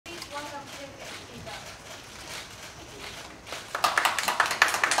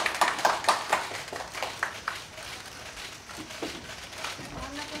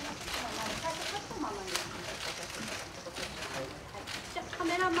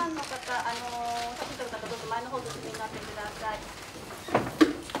班の方、写真撮る方、どうぞ前の方でお進みになってください。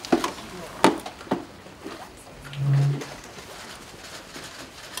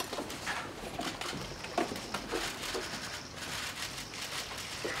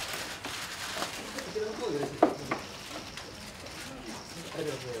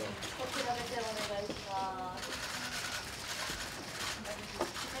こちらでお願いしま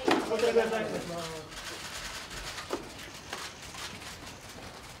す。こちらください。お願いします。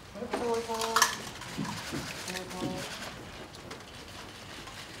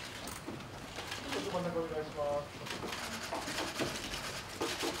真ん中お願いします。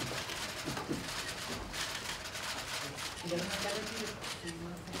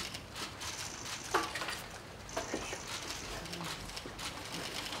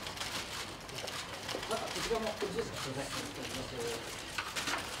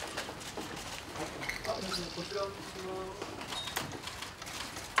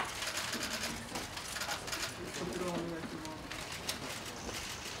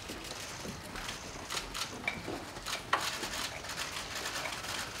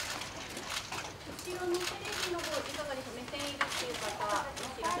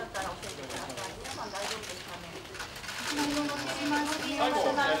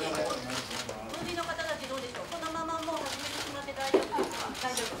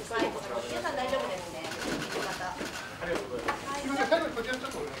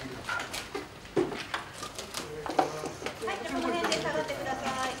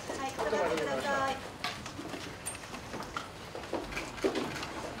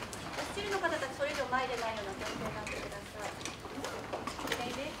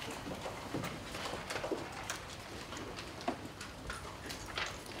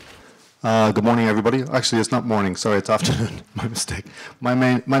Good morning, everybody. Actually, it's not morning. Sorry, it's afternoon. My mistake. My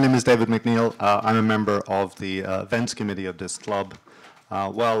name is David McNeil. I'm a member of the events committee of this club.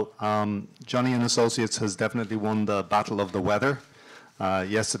 Johnny and Associates has definitely won the battle of the weather.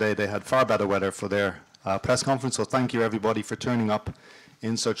 Yesterday, they had far better weather for their press conference, so thank you, everybody, for turning up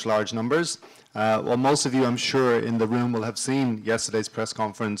in such large numbers. Most of you, I'm sure, in the room will have seen yesterday's press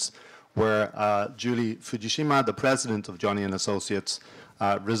conference where Julie Fujishima, the president of Johnny and Associates,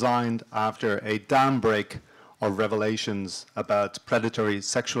 resigned after a dam break of revelations about predatory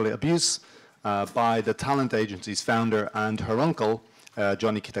sexual abuse by the talent agency's founder and her uncle,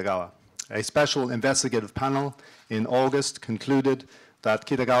 Johnny Kitagawa. A special investigative panel in August concluded that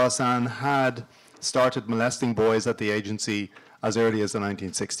Kitagawa-san had started molesting boys at the agency as early as the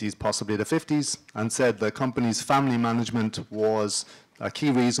 1960s, possibly the 50s, and said the company's family management was a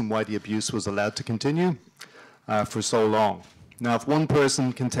key reason why the abuse was allowed to continue for so long. Now, if one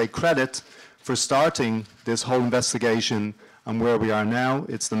person can take credit for starting this whole investigation and where we are now,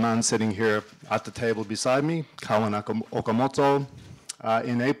 it's the man sitting here at the table beside me, Kawan Okamoto.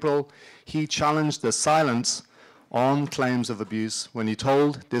 In April, he challenged the silence on claims of abuse when he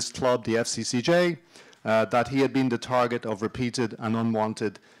told this club, the FCCJ, that he had been the target of repeated and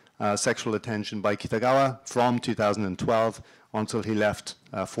unwanted sexual attention by Kitagawa from 2012 until he left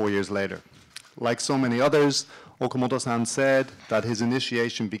 4 years later. Like so many others, Okamoto-san said that his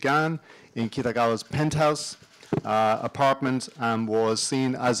initiation began in Kitagawa's penthouse apartment and was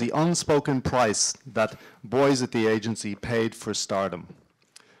seen as the unspoken price that boys at the agency paid for stardom.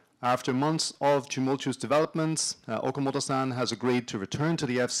 After months of tumultuous developments, Okamoto-san has agreed to return to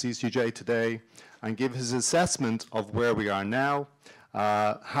the FCCJ today and give his assessment of where we are now.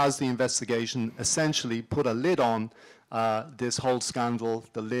 Has the investigation essentially put a lid on this whole scandal,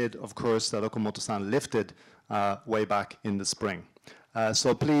 the lid, of course, that Okamoto-san lifted way back in the spring.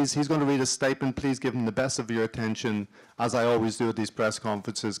 So please, he's going to read a statement. Please give him the best of your attention. As I always do at these press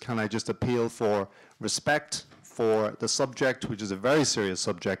conferences, can I just appeal for respect for the subject, which is a very serious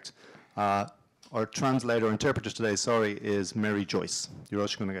subject. Our translator or interpreter today, sorry, is Mary Joyce.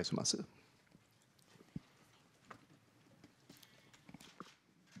 Yoroshiku onegai shimasu.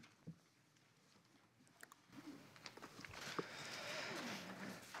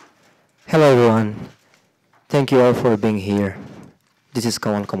 Hello everyone. Thank you all for being here. This is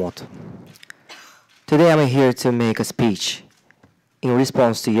Kawan Okamoto. Today I'm here to make a speech in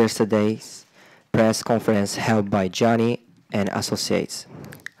response to yesterday's press conference held by Johnny and Associates.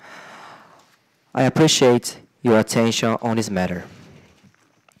 I appreciate your attention on this matter.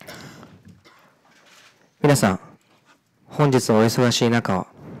 皆さん、本日お忙しい中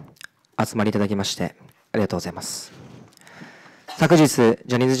集まりいただきましてありがとうございます。昨日、ジ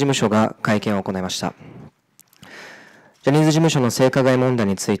ャニーズ事務所が会見を行いました。ジャニーズ事務所の性加害問題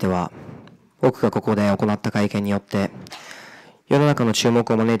については、僕がここで行った会見によって、世の中の注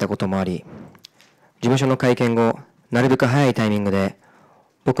目を招いたこともあり、事務所の会見後、なるべく早いタイミングで、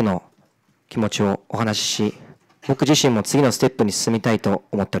僕の気持ちをお話しし、僕自身も次のステップに進みたいと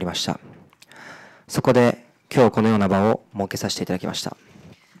思っておりました。そこで今日このような場を設けさせていただきました。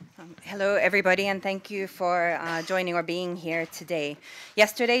Hello, everybody, and thank you for joining or being here today.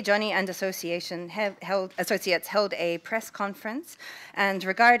 Yesterday, Johnny and Associates held a press conference, and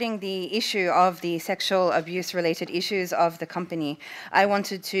regarding the issue of the sexual abuse-related issues of the company, I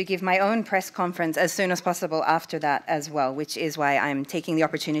wanted to give my own press conference as soon as possible after that as well, which is why I'm taking the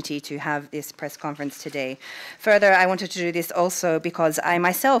opportunity to have this press conference today. Further, I wanted to do this also because I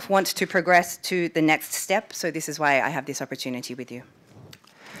myself want to progress to the next step, so this is why I have this opportunity with you.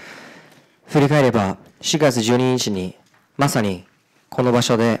 振り返れば4月12日にまさにこの場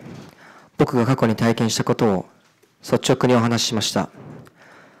所で僕が過去に体験したことを率直にお話ししました。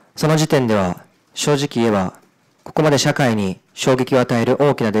その時点では正直言えばここまで社会に衝撃を与える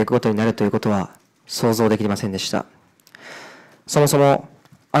大きな出来事になるということは想像できませんでした。そもそも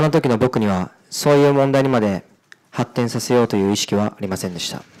あの時の僕にはそういう問題にまで発展させようという意識はありませんでし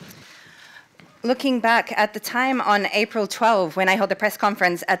た。Looking back at the time on April 12, when I held a press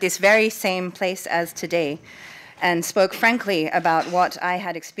conference at this very same place as today, and spoke frankly about what I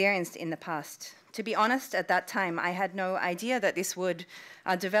had experienced in the past. To be honest, at that time, I had no idea that this would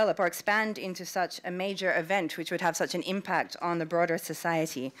develop or expand into such a major event which would have such an impact on the broader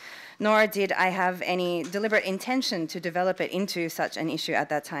society, nor did I have any deliberate intention to develop it into such an issue at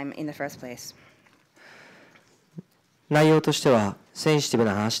that time in the first place. 内容としてはセンシティブ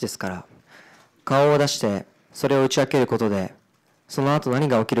な話ですから、顔を出してそれを打ち明けることでその後何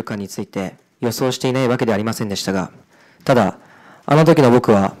が起きるかについて予想していないわけではありませんでしたが、ただあの時の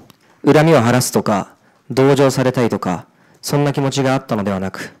僕は恨みを晴らすとか同情されたいとかそんな気持ちがあったのでは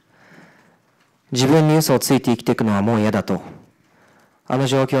なく、自分に嘘をついて生きていくのはもう嫌だと、あの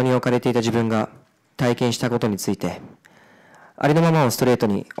状況に置かれていた自分が体験したことについてありのままをストレート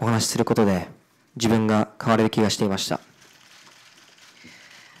にお話しすることで自分が変われる気がしていました。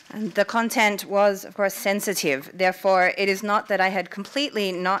And the content was, of course, sensitive. Therefore, it is not that I had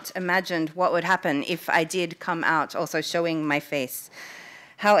completely not imagined what would happen if I did come out also showing my face.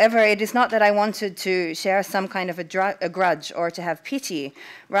 However, it is not that I wanted to share some kind of a grudge or to have pity.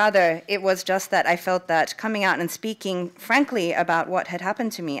 Rather, it was just that I felt that coming out and speaking frankly about what had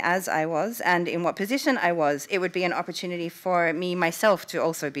happened to me as I was and in what position I was, it would be an opportunity for me myself to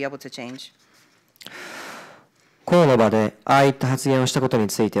also be able to change. この場でああいった発言をしたことに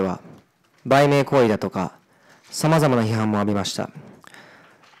ついては売名行為だとかさまざまな批判も浴びました。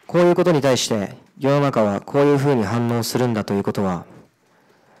こういうことに対して世の中はこういうふうに反応するんだということは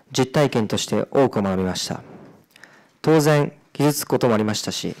実体験として多く学びました。当然傷つくこともありまし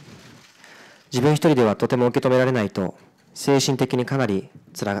たし、自分一人ではとても受け止められないと精神的にかなり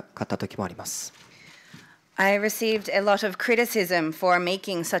辛かった時もあります。I received a lot of criticism for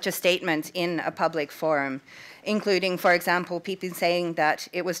making such a statement in a public forum, including, for example, people saying that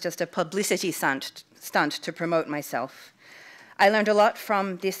it was just a publicity stunt to promote myself. I learned a lot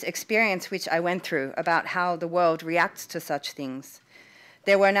from this experience which I went through about how the world reacts to such things.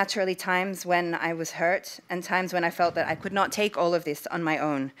 There were naturally times when I was hurt, and times when I felt that I could not take all of this on my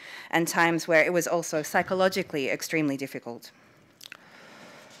own, and times where it was also psychologically extremely difficult.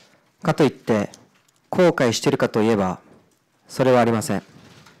 かといって後悔しているかといえばそれはありません。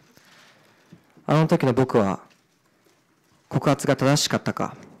あの時の僕は告発が正しかった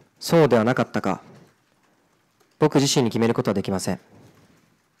かそうではなかったか僕自身に決めることはできません。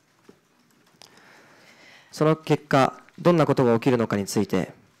その結果どんなことが起きるのかについ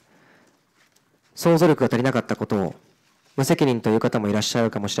て想像力が足りなかったことを無責任という方もいらっしゃ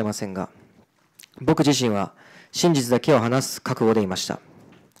るかもしれませんが、僕自身は真実だけを話す覚悟でいました。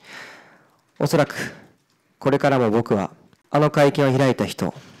おそらくこれからも僕はあの会見を開いた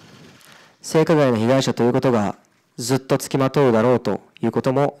人、性加害の被害者ということがずっとつきまとうだろうというこ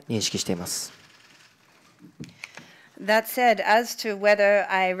とも認識しています。That said, as to whether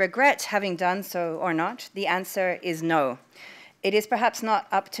I regret having done so or not, the answer is no. It is perhaps not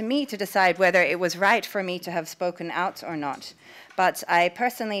up to me to decide whether it was right for me to have spoken out or not. But I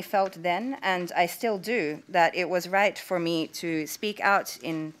personally felt then, and I still do, that it was right for me to speak out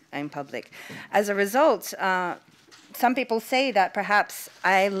in public. As a result, some people say that perhaps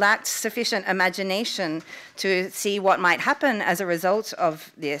I lacked sufficient imagination to see what might happen as a result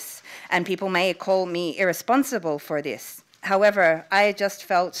of this, and people may call me irresponsible for this. However, I just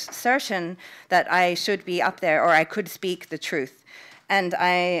felt certain that I should be up there or I could speak the truth. And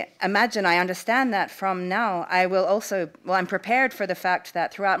I imagine, I understand that from now, I will also, well, I'm prepared for the fact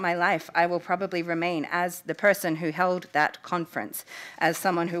that throughout my life, I will probably remain as the person who held that conference, as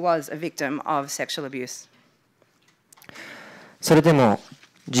someone who was a victim of sexual abuse. それでも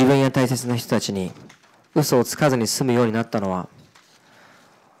自分や大切な人たちに嘘をつかずに済むようになった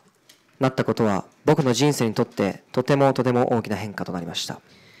ことは、僕の人生にとってとても大きな変化となりました。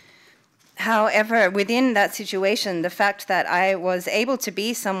However, within that situation, the fact that I was able to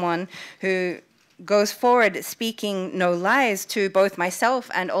be someone who goes forward speaking no lies to both myself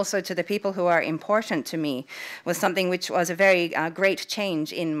and also to the people who are important to me was something which was a very great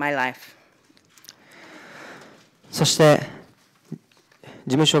change in my life. そして事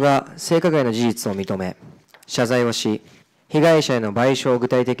務所が性加害の事実を認め、謝罪をし、被害者への賠償を具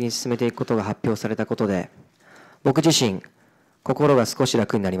体的に進めていくことが発表されたことで、僕自身、心が少し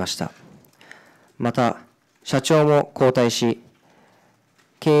楽になりました。また、社長も交代し、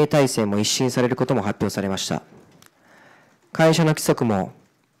経営体制も一新されることも発表されました。会社の規則も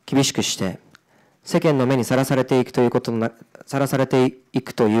厳しくして、世間の目にさらされていくという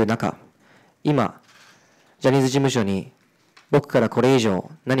中、今、ジャニーズ事務所に僕からこれ以上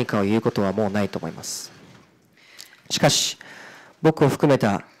何かを言うことはもうないと思います。しかし、僕を含め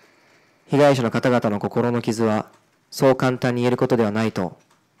た被害者の方々の心の傷は、そう簡単に言えることではないと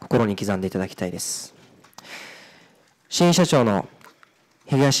心に刻んでいただきたいです。新社長の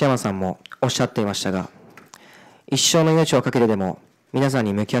東山さんもおっしゃっていましたが、一生の命をかけてでも皆さん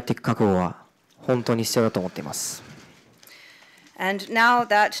に向き合っていく覚悟は本当に必要だと思っています。And now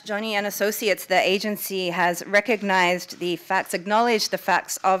that Johnny and Associates, the agency, has recognized the facts, acknowledged the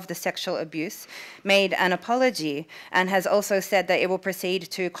facts of the sexual abuse, made an apology, and has also said that it will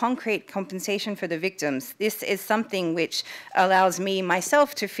proceed to concrete compensation for the victims, this is something which allows me,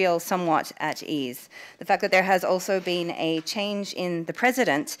 myself, to feel somewhat at ease. The fact that there has also been a change in the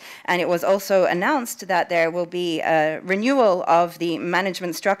president, and it was also announced that there will be a renewal of the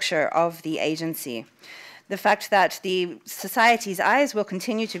management structure of the agency. The fact that the society's eyes will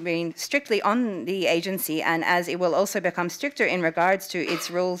continue to be strictly on the agency, and as it will also become stricter in regards to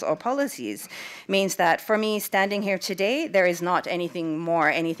its rules or policies, means that for me standing here today, there is not anything more,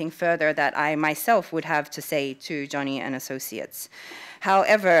 anything further that I myself would have to say to Johnny and Associates.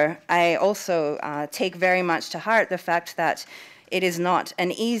 However, I also take very much to heart the fact that it is not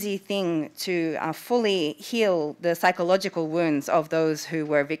an easy thing to fully heal the psychological wounds of those who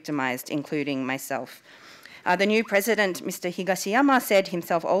were victimized, including myself. The new president, Mr. Higashiyama, said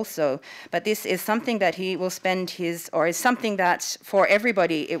himself also, but this is something that he will spend is something that for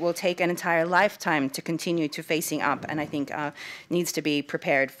everybody it will take an entire lifetime to continue to facing up, and I think needs to be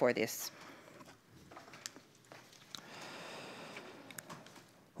prepared for this.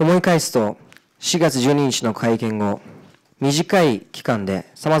 思い返すと、4月12日の会見後、短い期間で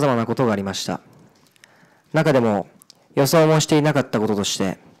様々なことがありました。中でも予想もしていなかったこととし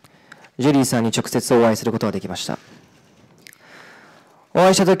て、ジュリーさんに直接お会いすることができました。お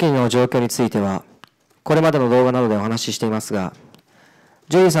会いした時の状況については、これまでの動画などでお話ししていますが、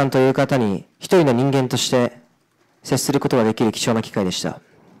ジュリーさんという方に一人の人間として接することができる貴重な機会でした。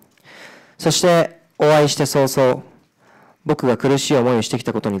そしてお会いして早々、僕が苦しい思いをしてき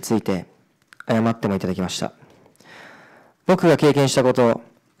たことについて謝ってもいただきました。僕が経験したこと、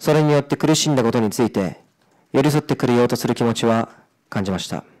それによって苦しんだことについて寄り添ってくれようとする気持ちは感じまし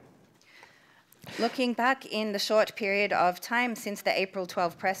た。Looking back in the short period of time since the April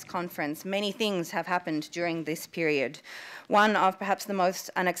 12 press conference, many things have happened during this period. One of perhaps the most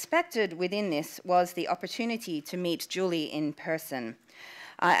unexpected within this was the opportunity to meet Julie in person.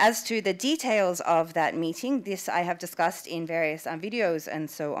 As to the details of that meeting, this I have discussed in various videos and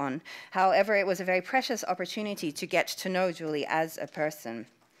so on. However, it was a very precious opportunity to get to know Julie as a person.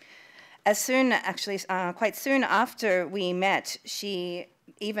 Quite soon after we met, she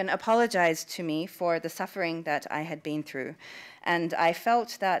even apologized to me for the suffering that I had been through. And I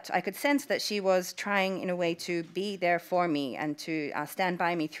felt that I could sense that she was trying in a way to be there for me and to stand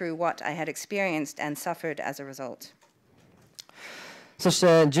by me through what I had experienced and suffered as a result. そし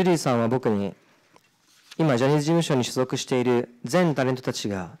てジュリーさんは僕に、今ジャニーズ事務所に所属している全タレントたち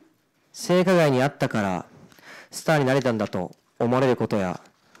が性加害にあったからスターになれたんだと思われることや、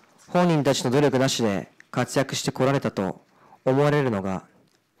本人たちの努力なしで活躍してこられたと思われるのが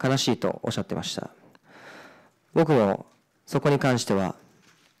悲しいとおっしゃってました。僕もそこに関しては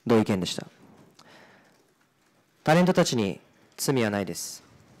同意見でした。タレントたちに罪はないです。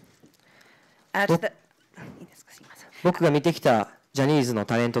僕が見てきたジャニーズの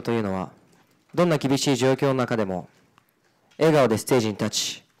タレントというのは、どんな厳しい状況の中でも笑顔でステージに立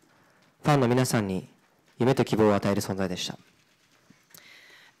ち、ファンの皆さんに夢と希望を与える存在でした。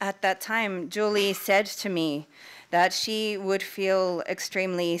At that time, Julie said to me that she would feel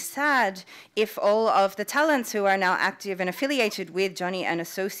extremely sad if all of the talents who are now active and affiliated with Johnny and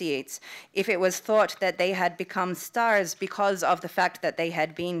Associates, if it was thought that they had become stars because of the fact that they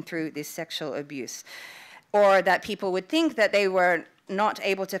had been through this sexual abuse, or that people would think that they were not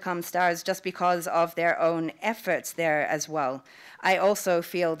able to become stars just because of their own efforts there as well. I also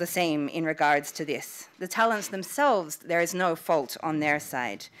feel the same in regards to this. The talents themselves, there is no fault on their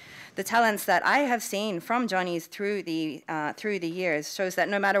side. The talents that I have seen from Johnny's through the years shows that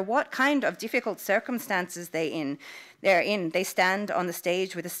no matter what kind of difficult circumstances they're in, they stand on the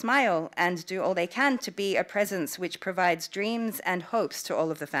stage with a smile and do all they can to be a presence which provides dreams and hopes to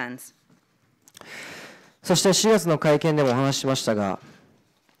all of the fans. そして4月の会見でもお話ししましたが、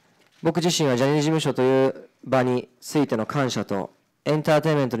僕自身はジャニーズ事務所という場についての感謝とエンターテ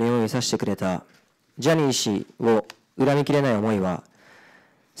インメントの用意させてくれたジャニー氏を恨みきれない思いは、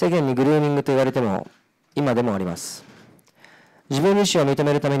世間にグルーミングと言われても今でもあります。自分自身を認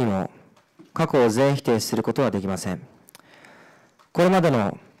めるためにも過去を全否定することはできません。これまで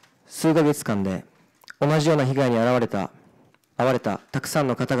の数ヶ月間で同じような被害に遭われたたくさん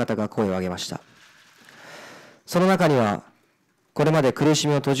の方々が声を上げました。その中には、これまで苦し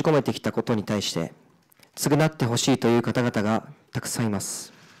みを閉じ込めてきたことに対して、償ってほしいという方々がたくさんいま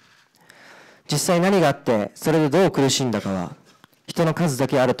す。実際何があって、それでどう苦しんだかは、人の数だ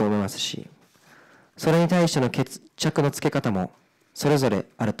けあると思いますし、それに対しての決着のつけ方も、それぞれ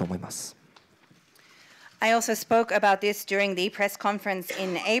あると思います。I also spoke about this during the press conference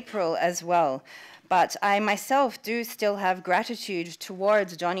in April as well. But I myself do still have gratitude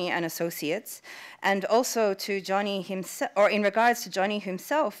towards Johnny and Associates, and also to Johnny himself, or in regards to Johnny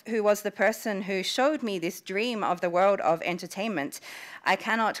himself, who was the person who showed me this dream of the world of entertainment. I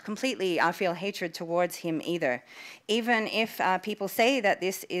cannot completely feel hatred towards him either. Even if people say that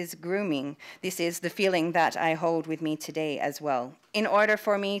this is grooming, this is the feeling that I hold with me today as well. In order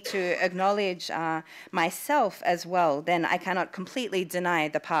for me to acknowledge myself as well, then I cannot completely deny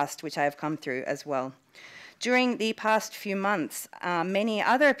the past which I have come through as well. During the past few months, many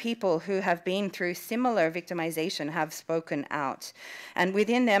other people who have been through similar victimization have spoken out. And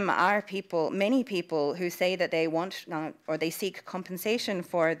within them are many people who say that they want or they seek compensation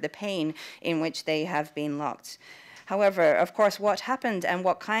for the pain in which they have been locked. However, of course, what happened and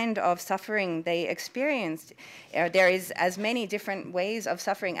what kind of suffering they experienced, there is as many different ways of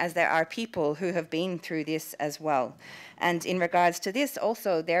suffering as there are people who have been through this as well. And in regards to this,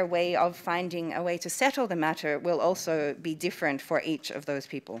 also, their way of finding a way to settle the matter will also be different for each of those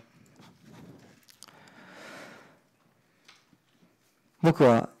people. 僕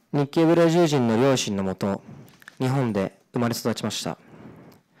は日系ブラジル人の両親のもと、日本で生まれ育ちました。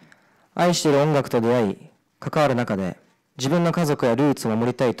愛している音楽と出会い、関わる中で自分の家族やルーツを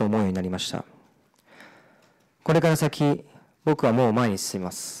守りたいと思うようになりました。これから先、僕はもう前に進み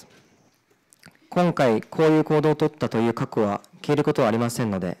ます。今回こういう行動を取ったという過去は消えることはありません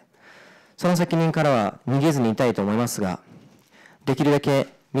ので、その責任からは逃げずにいたいと思いますが、できるだけ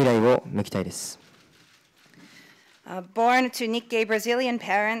未来を向きたいです。Born to Nikkei Brazilian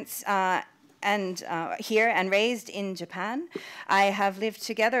parents, here and raised in Japan. I have lived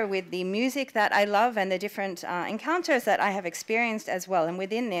together with the music that I love and the different encounters that I have experienced as well. And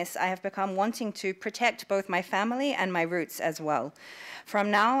within this, I have become wanting to protect both my family and my roots as well. From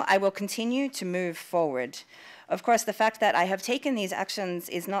now, I will continue to move forward. Of course, the fact that I have taken these actions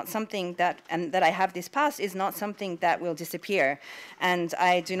is not something and that I have this past is not something that will disappear. And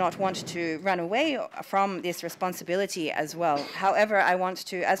I do not want to run away from this responsibility as well. However, I want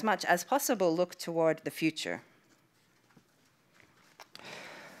to, as much as possible, look toward the future.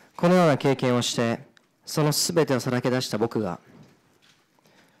 このような経験をして、そのすべてをさらけ出した僕が、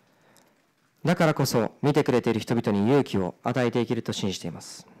だからこそ見てくれている人々に勇気を与えていけると信じていま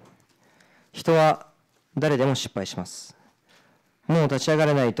す。人は誰でも失敗します。もう立ち上が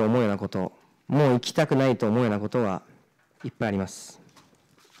れないと思うようなこと、もう生きたくないと思うようなことはいっぱいあります。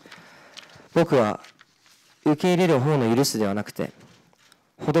僕は受け入れる方の許すではなくて、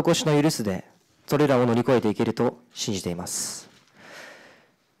施しの許すでそれらを乗り越えていけると信じています。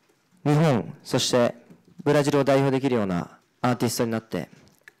日本、そしてブラジルを代表できるようなアーティストになって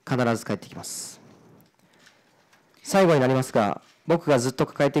必ず帰ってきます。最後になりますが、僕がずっと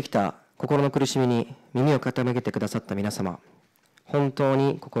抱えてきた心の苦しみに耳を傾けてくださった皆様、本当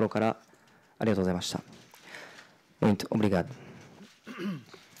に心からありがとうございました。Muito obrigado.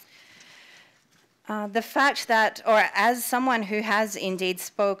 The fact that, or as someone who has indeed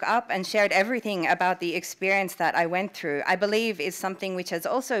spoke up and shared everything about the experience that I went through, I believe is something which has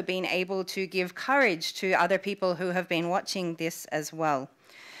also been able to give courage to other people who have been watching this as well.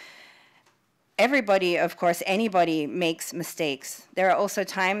 Everybody, of course, anybody makes mistakes. There are also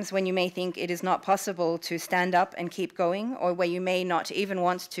times when you may think it is not possible to stand up and keep going, or where you may not even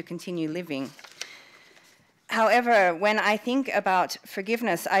want to continue living. However, when I think about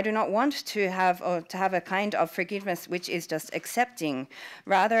forgiveness, I do not want to have a kind of forgiveness which is just accepting.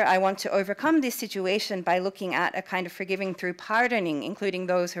 Rather, I want to overcome this situation by looking at a kind of forgiving through pardoning, including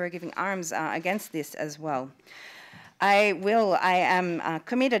those who are giving arms against this as well. I am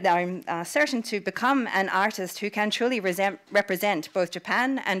committed, I'm certain to become an artist who can truly represent both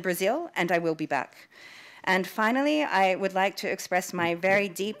Japan and Brazil, and I will be back. And finally, I would like to express my very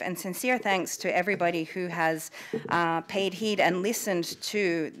deep and sincere thanks to everybody who has paid heed and listened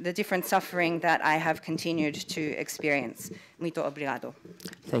to the different suffering that I have continued to experience. Muito obrigado.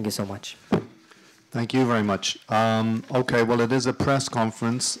 Thank you so much. Thank you very much. Okay, well, it is a press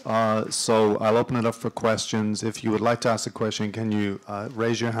conference, so I'll open it up for questions. If you would like to ask a question, can you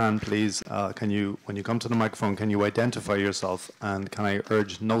raise your hand, please? When you come to the microphone, can you identify yourself? And can I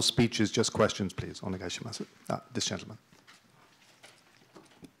urge no speeches, just questions, please? Onegaishimasu. This gentleman.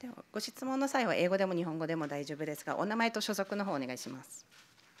 ではご質問の際は英語でも日本語でも大丈夫ですが、お名前と所属の方お願いします。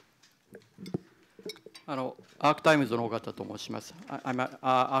アークタイムズの尾形と申します。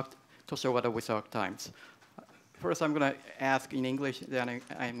Toshogata with Arc Times. First, I'm going to ask in English, then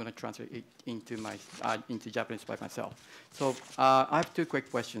I'm going to translate it into Japanese by myself. So I have two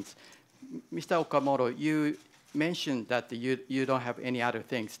quick questions. Mr. Okamoto, you mentioned that you don't have any other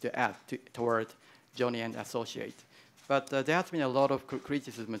things to add toward Johnny and Associate. But there has been a lot of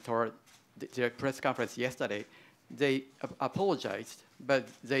criticism toward their press conference yesterday. They apologized, but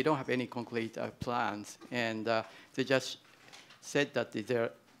they don't have any concrete plans. And they just said that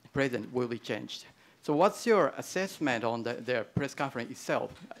their president will be changed. So what's your assessment on their press conference itself?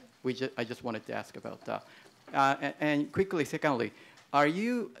 I just wanted to ask about that. And quickly, secondly, I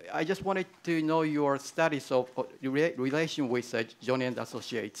just wanted to know your studies of relation with Johnny and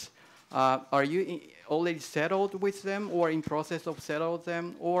Associates. Are you already settled with them or in process of settled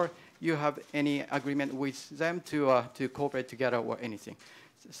them, or you have any agreement with them to cooperate together or anything?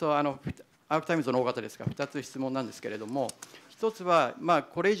 So アークタイムズの尾形ですが、2つ質問なんですけれども、一つは、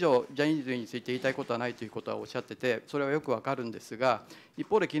これ以上ジャニーズについて言いたいことはないということはおっしゃってて、それはよくわかるんですが、一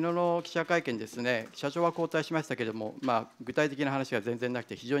方で昨日の記者会見ですね、社長は交代しましたけれども、具体的な話が全然なく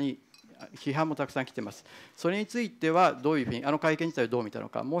て、非常に批判もたくさん来てます。それについてはどういうふうに、会見自体をどう見たの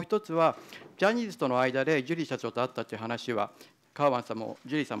か、もう一つは、ジャニーズとの間でジュリー社長と会ったという話は、カウアンさんも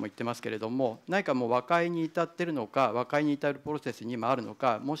ジュリーさんも言ってますけれども、何かもう和解に至っているのか、和解に至るプロセスにもあるの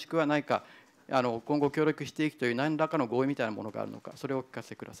か、もしくは何か、今後協力していくという何らかの合意みたいなものがあるのか、それをお聞か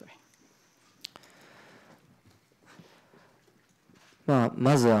せください。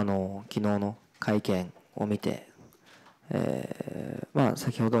まず昨日の会見を見て、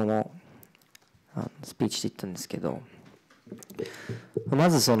先ほどもスピーチで言ったんですけど、ま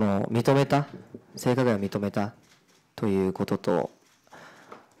ずその認めた、性加害を認めたということと、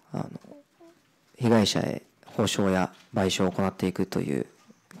被害者へ補償や賠償を行っていくという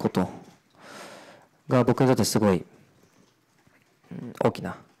ことが僕にとってすごい大き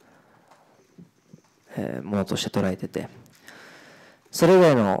なものとして捉えてて、それ以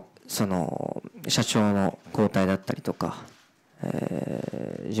外のその社長の交代だったりとか、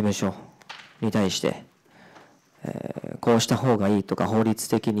事務所に対してこうした方がいいとか法律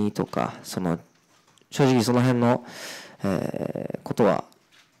的にとか、正直その辺のことは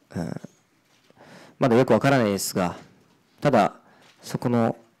まだよくわからないですが、ただそこ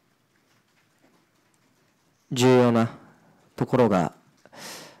の重要なところが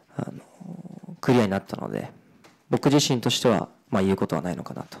クリアになったので、僕自身としては言うことはないの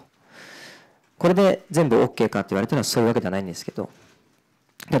かなと。これで全部 OK かって言われたのはそういうわけではないんですけど、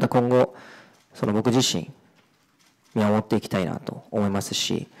ただ今後僕自身見守っていきたいなと思います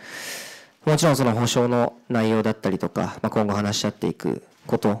し、もちろんその保証の内容だったりとか、今後話し合っていく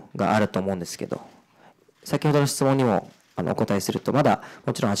ことがあると思うんですけど、先ほどの質問にもお答えすると、まだ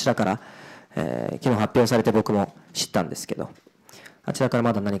もちろんあちらから昨日発表されて僕も知ったんですけど、あちらから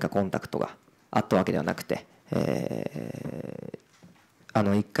まだ何かコンタクトがあったわけではなくて、一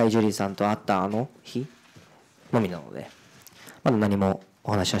回ジュリーさんと会った日のみなので、まだ何も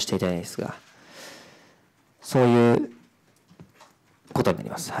お話はしていないですが、そういうことになり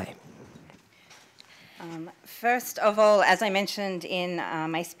ます。はい。First of all, as I mentioned in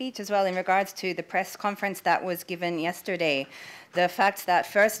my speech as well, in regards to the press conference that was given yesterday, The fact that,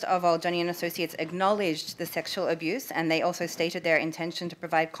 first of all, Johnny and Associates acknowledged the sexual abuse, and they also stated their intention to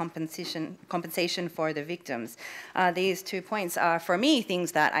provide compensation for the victims. These 2 points are, for me,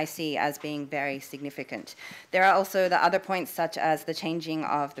 things that I see as being very significant. There are also the other points, such as the changing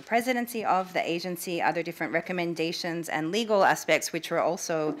of the presidency of the agency, other different recommendations and legal aspects, which were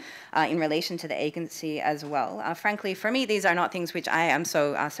also in relation to the agency as well. Frankly, for me, these are not things which I am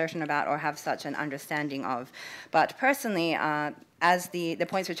so certain about or have such an understanding of. But personally, as the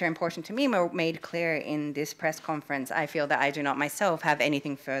points which are important to me were made clear in this press conference, I feel that I do not myself have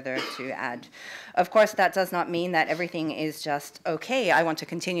anything further to add. Of course, that does not mean that everything is just okay. I want to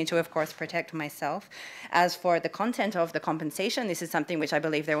continue to, of course, protect myself. As for the content of the compensation, this is something which I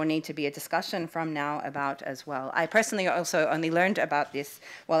believe there will need to be a discussion from now about as well. I personally also only learned about this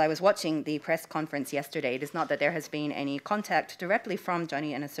while I was watching the press conference yesterday. It is not that there has been any contact directly from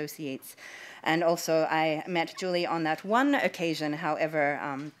Johnny and Associates. And also, I met Julie on that one occasion. However,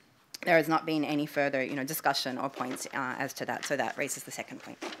 there has not been any further, discussion or points as to that. So that raises the second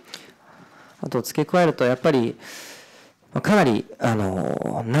point. あと付け加えると、やっぱりかなり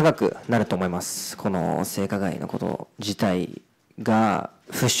長くなると思います。この性加害のこと自体が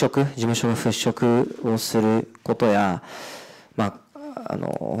事務所が払拭をすることや、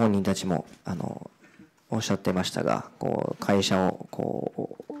本人たちもおっしゃってましたが、会社を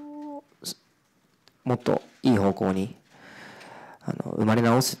もっといい方向に生まれ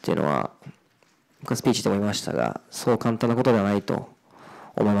直すっていうのは、僕はスピーチでも言いましたが、そう簡単なことではないと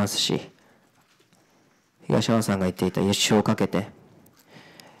思いますし、東山さんが言っていた一生をかけて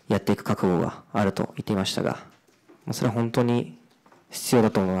やっていく覚悟があると言っていましたが、それは本当に必要だ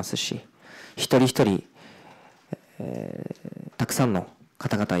と思いますし、一人一人、たくさんの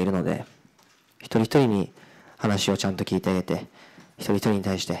方々いるので、一人一人に話をちゃんと聞いてあげて、一人一人に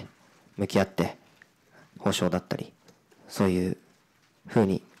対して向き合って、報酬だったり、そういうふう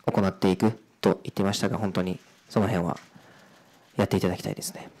に行っていくと言っていましたが、本当にその辺はやっていただきたいで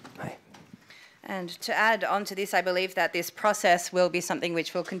すね。はい。And to add on to this, I believe that this process will be something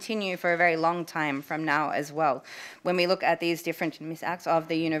which will continue for a very long time from now as well. When we look at these different misacts of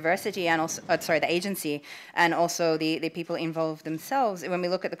the university and also, the agency, and also the people involved themselves, when we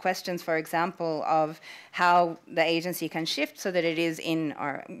look at the questions, for example, of how the agency can shift so that it is in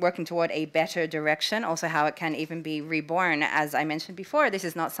or working toward a better direction, also how it can even be reborn, as I mentioned before, this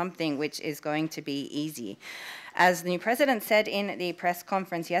is not something which is going to be easy. As the new president said in the press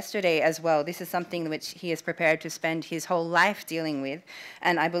conference yesterday as well, this is something which he is prepared to spend his whole life dealing with,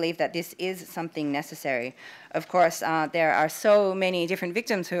 and I believe that this is something necessary. Of course, there are so many different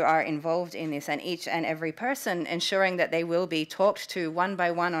victims who are involved in this, and each and every person ensuring that they will be talked to one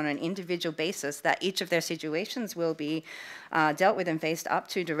by one on an individual basis, that each of their situations will be dealt with and faced up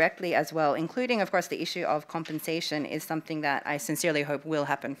to directly as well, including, of course, the issue of compensation is something that I sincerely hope will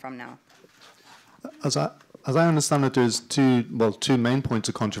happen from now. As I understand it, there's two main points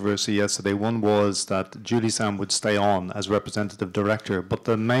of controversy yesterday. One was that Julie Sam would stay on as representative director, but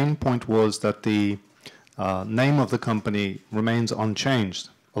the main point was that the name of the company remains unchanged.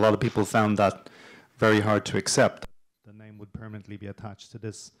 A lot of people found that very hard to accept. The name would permanently be attached to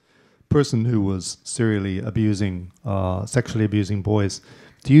this person who was serially sexually abusing boys.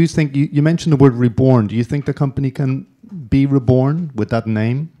 Do you think, you mentioned the word reborn, do you think the company can be reborn with that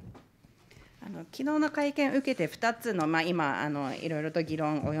name? 昨日の会見を受けて2つの、今いろいろと議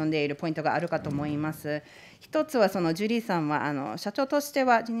論を及んでいるポイントがあるかと思います。一つはそのジュリーさんは社長として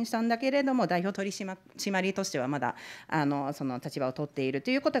は辞任したんだけれども、代表取締役としてはまだその立場を取っている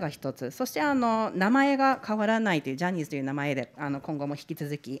ということが一つ。そして名前が変わらないというジャニーズという名前で今後も引き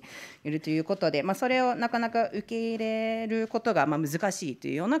続きいるということで、それをなかなか受け入れることが難しいと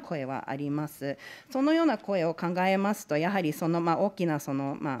いうような声はあります。そのような声を考えますと、やはりその大きなそ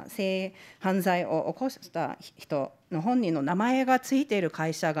の性犯罪を起こした人の本人の名前がついている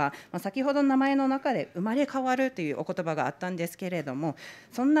会社が、先ほどの名前の中で生まれ変わるというお言葉があったんですけれども、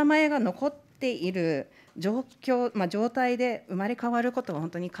その名前が残っている状況、状態で生まれ変わることは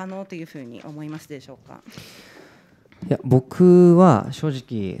本当に可能というふうに思いますでしょうか。いや、僕は正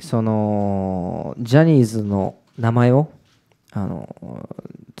直そのジャニーズの名前を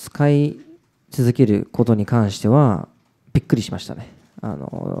使い続けることに関してはびっくりしましたね。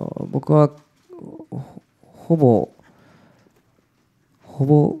僕はほぼ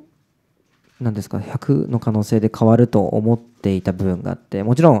何ですか、100の可能性で変わると思っていた部分があって、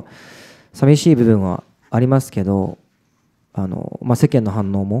もちろん寂しい部分はありますけど、世間の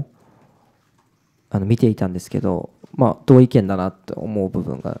反応も見ていたんですけど、同意見だなと思う部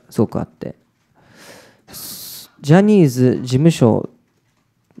分がすごくあって、ジャニーズ事務所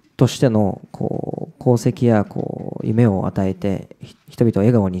としての功績や夢を与えて人々を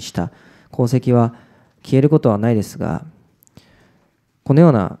笑顔にした功績は消えることはないですが、このよ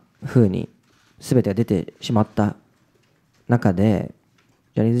うなふうに全てが出てしまった中で、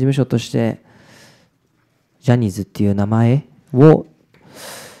ジャニーズ事務所としてジャニーズっていう名前を、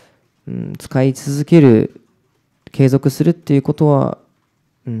使い続ける、継続するっていうことは、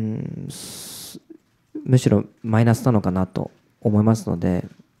むしろマイナスなのかなと思いますので、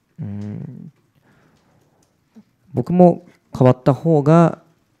僕も変わった方が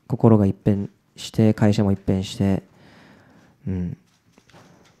心が一変して会社も一変して、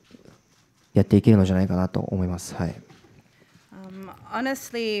やっていけるのじゃないかなと思います。はい。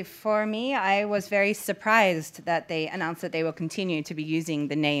Honestly, for me, I was very surprised that they announced that they will continue to be using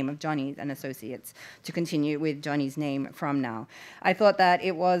the name of Johnny and Associates to continue with Johnny's name from now. I thought that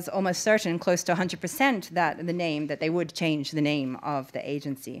it was almost certain, close to 100%, that they would change the name of the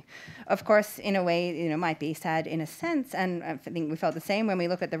agency. Of course, in a way, might be sad in a sense, and I think we felt the same when we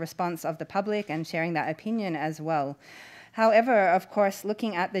look at the response of the public and sharing that opinion as well. However, of course,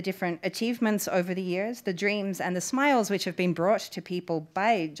 looking at the different achievements over the years, the dreams and the smiles which have been brought to people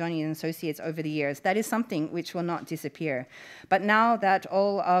by Johnny and Associates over the years, that is something which will not disappear. But now that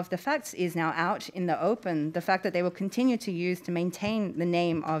all of the facts is now out in the open, the fact that they will continue to use to maintain the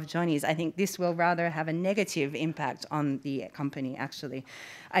name of Johnny's, I think this will rather have a negative impact on the company, actually.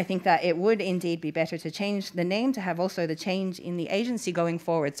 I think that it would indeed be better to change the name, to have also the change in the agency going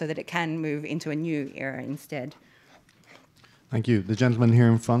forward so that it can move into a new era instead. Thank you. The gentleman here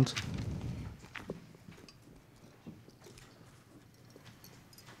in front.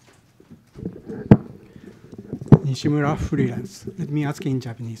 Nishimura freelance. Let me ask in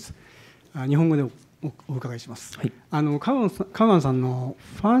Japanese. 日本語でお伺いします。はい、カウアンさんの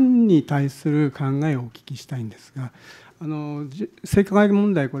ファンに対する考えをお聞きしたいんですが、性加害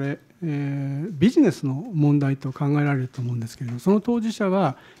問題、これ、ビジネスの問題と考えられると思うんですけれども、その当事者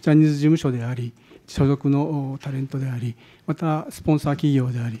はジャニーズ事務所であり、所属のタレントであり、またスポンサー企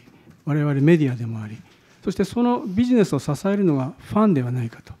業であり、我々メディアでもあり、そしてそのビジネスを支えるのがファンではない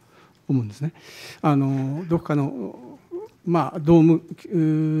かと思うんですね。どこかの、ドー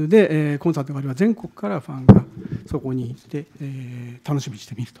ムでコンサートがあれば全国からファンがそこに行って、楽しみにし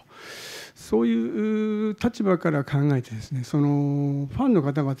てみると、そういう立場から考えてですね、そのファンの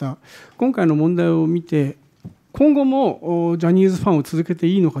方々、今回の問題を見て今後もジャニーズファンを続けて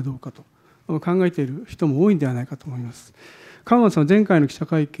いいのかどうかと考えている人も多いんではないかと思います。カウアンさんは前回の記者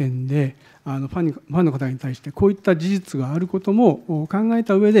会見でファンの方に対してこういった事実があることも考え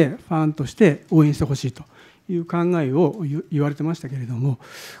た上でファンとして応援してほしいという考えを言われてましたけれども、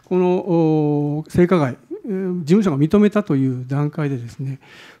この性加害、事務所が認めたという段階でですね、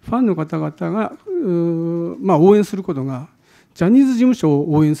ファンの方々が応援することがジャニーズ事務所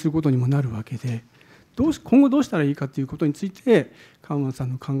を応援することにもなるわけで、今後どうしたらいいかということについてカウアンさん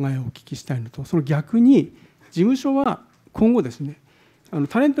の考えをお聞きしたいのと、その逆に事務所は今後ですね、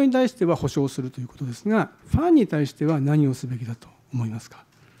タレントに対しては保証するということですが、ファンに対しては何をすべきだと思いますか。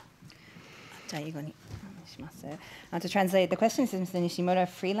じゃあ英語にします。To translate the question, this is Mr. Nishimura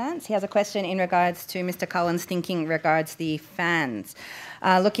freelance. He has a question in regards to Mr. Kawan's thinking regards the fans.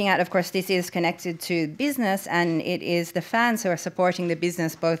 Looking at, of course, this is connected to business, and it is the fans who are supporting the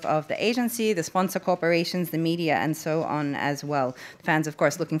business, both of the agency, the sponsor corporations, the media, and so on as well. The fans, of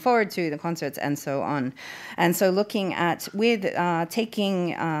course, looking forward to the concerts and so on. And so looking at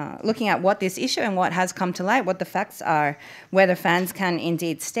looking at what this issue and what has come to light, what the facts are, whether fans can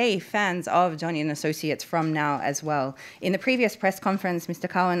indeed stay fans of Johnny and Associates from now as well. In the previous press conference, Mr.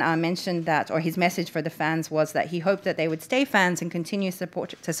 Cowan mentioned that, or his message for the fans was that he hoped that they would stay fans and continue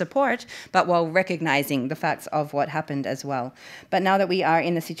to support, but while recognizing the facts of what happened as well. But now that we are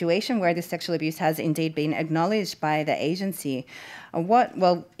in a situation where this sexual abuse has indeed been acknowledged by the agency,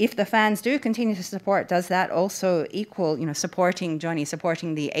 if the fans do continue to support, does that also equal, supporting Johnny,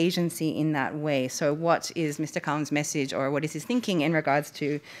 supporting the agency in that way? So what is Mr. Cowan's message, or what is his thinking in regards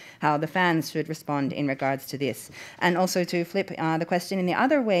to how the fans should respond in regards to this? And also to flip the question in the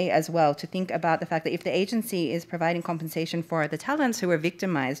other way as well, to think about the fact that if the agency is providing compensation for the talents who were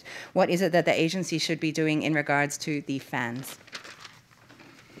victimized, what is it that the agency should be doing in regards to the fans?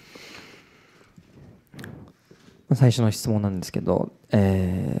 最初の質問なんですけど、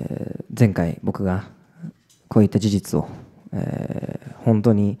前回僕がこういった事実を、本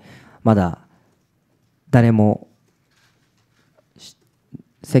当にまだ誰も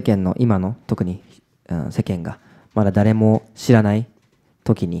世間の今の特に世間がまだ誰も知らない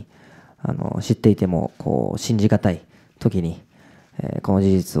時に知っていても信じがたい時に、この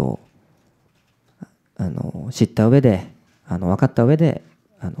事実を知った上で分かった上で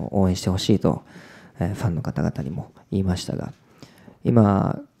応援してほしいと、ファンの方々にも言いましたが、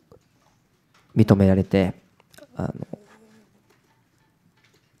今、認められて、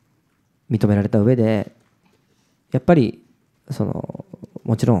認められた上で、やっぱり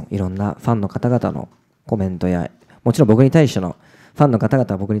もちろんいろんなファンの方々のコメントや、もちろん僕に対しての、ファンの方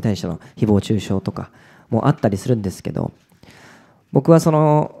々は僕に対しての誹謗中傷とかもあったりするんですけど、僕は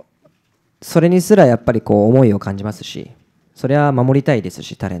それにすらやっぱり思いを感じますし、それは守りたいです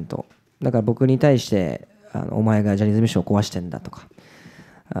し、タレント。だから僕に対して、お前がジャニーズ事務所を壊してんだとか、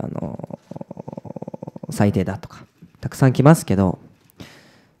最低だとか、たくさん来ますけど、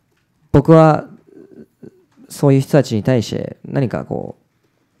僕はそういう人たちに対して何か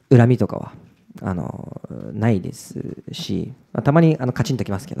恨みとかはないですし、たまにカチンと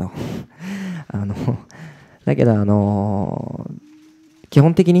きますけどだけど基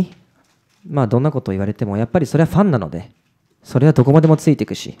本的にどんなことを言われてもやっぱりそれはファンなので、それはどこまでもついてい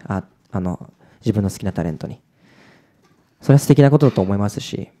くし、自分の好きなタレントにそれは素敵なことだと思います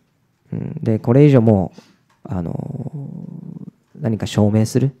し、でこれ以上も何か証明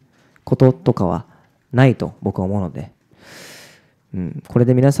することとかはないと僕は思うので、これ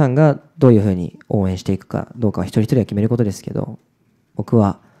で皆さんがどういうふうに応援していくかどうかは一人一人が決めることですけど、僕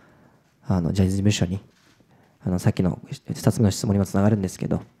はジャニーズ事務所にさっきの2つ目の質問にもつながるんですけ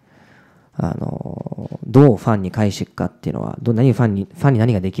ど、どうファンに返していくかっていうのは、ファンに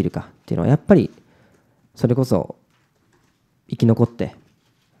何ができるかっていうのは、やっぱりそれこそ生き残って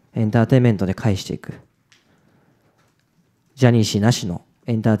エンターテインメントで返していく、ジャニー氏なしの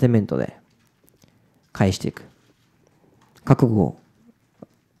エンターテインメントで返していく覚悟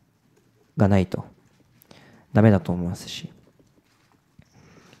がないとダメだと思いますし、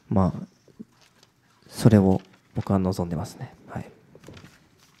それを僕は望んでますね。はい。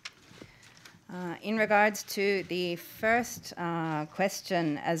In regards to the first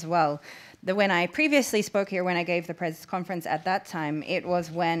question as well, when I previously spoke here, when I gave the press conference at that time, it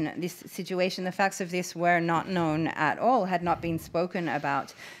was when this situation, the facts of this were not known at all, had not been spoken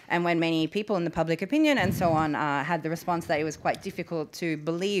about, and when many people in the public opinion and so on had the response that it was quite difficult to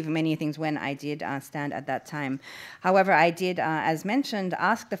believe many things when I did stand at that time. However, I did, as mentioned,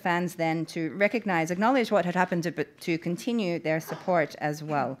 ask the fans then to recognize, acknowledge what had happened, but to continue their support as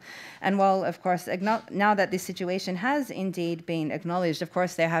well. And while, of course, now that this situation has indeed been acknowledged, of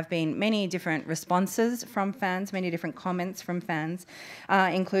course, there have been many different responses from fans, many different comments from fans,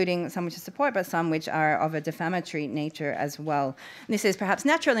 including some which are support, but some which are of a defamatory nature as well. This is perhaps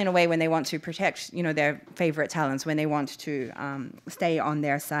natural in a way when they want to protect, their favorite talents, when they want to stay on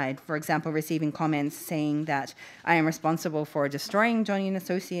their side. For example, receiving comments saying that I am responsible for destroying Johnny and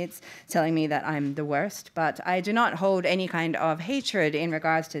Associates, telling me that I'm the worst, but I do not hold any kind of hatred in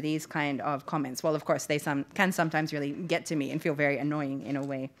regards to these kind of comments. Well, of course, they can sometimes really get to me and feel very annoying in a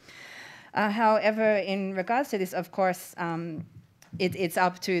way. However, in regards to this, of course, it's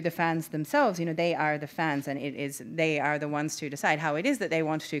up to the fans themselves. They are the fans, and they are the ones to decide how it is that they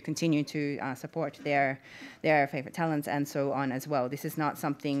want to continue to support their favorite talents and so on as well. This is not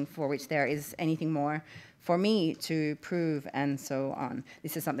something for which there is anything more for me to prove and so on.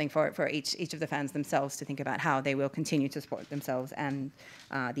 This is something for each of the fans themselves to think about how they will continue to support themselves and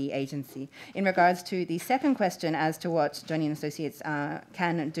the agency. In regards to the second question as to what Johnny and Associates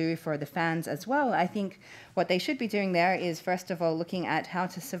can do for the fans as well, I think what they should be doing there is, first of all, looking at how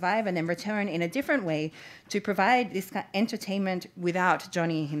to survive and then return in a different way to provide this entertainment without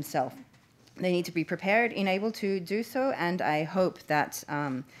Johnny himself. They need to be prepared and able to do so, and I hope that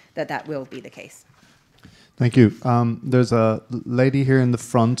that will be the case. Thank you. There's a lady here in the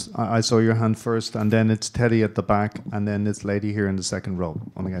front. I saw your hand first, and then it's Teddy at the back, and then this lady here in the second row.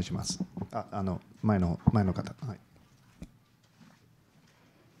 お願いします。前の方。はい。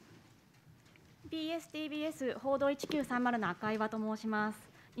BSTBS 報道1930の赤岩と申します。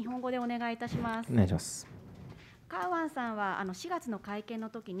日本語でお願いいたします。お願いします。カウアンさんは4月の会見の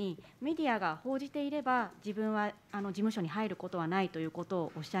時にメディアが報じていれば自分は事務所に入ることはないということ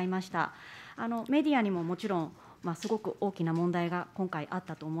をおっしゃいました。メディアにももちろん、すごく大きな問題が今回あっ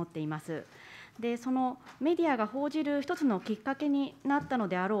たと思っています。でそのメディアが報じる一つのきっかけになったの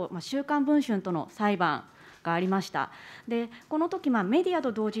であろう、週刊文春との裁判がありました。でこの時、メディア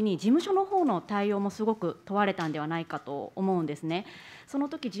と同時に事務所の方の対応もすごく問われたんではないかと思うんですね。その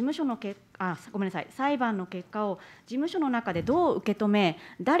時裁判の結果を事務所の中でどう受け止め、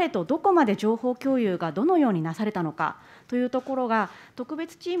誰とどこまで情報共有がどのようになされたのかというところが特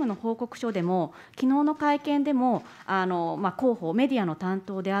別チームの報告書でも昨日の会見でも広報メディアの担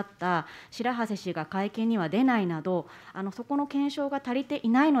当であった白波瀬氏が会見には出ないなどそこの検証が足りてい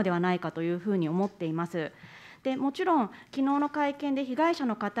ないのではないかというふうに思っています。でもちろん、昨日の会見で被害者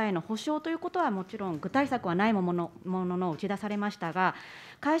の方への補償ということはもちろん具体策はないものの打ち出されましたが、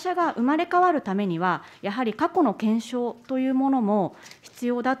会社が生まれ変わるためには、やはり過去の検証というものも必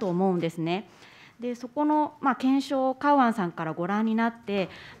要だと思うんですね。でそこの、検証をカウアンさんからご覧になって、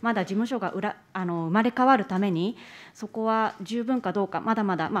まだ事務所が生まれ変わるために、そこは十分かどうか、まだ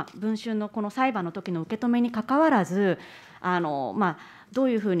まだ、文春のこの裁判の時の受け止めにかかわらず、どう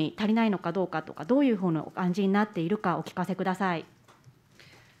いうふうに足りないのかどうかとか、どういうふうなお感じになっているか、お聞かせください。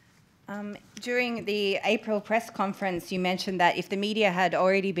During the April press conference, you mentioned that if the media had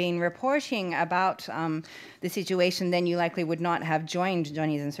already been reporting about the situation, then you likely would not have joined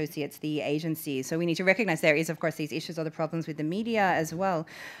Johnny's Associates, the agency. So we need to recognize there is, of course, these issues or the problems with the media as well.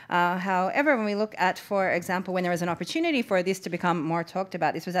 However, when we look at, for example, when there was an opportunity for this to become more talked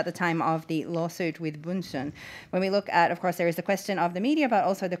about, this was at the time of the lawsuit with Bunshun. When we look at, of course, there is the question of the media, but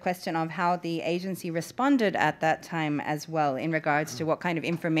also the question of how the agency responded at that time as well in regards to what kind of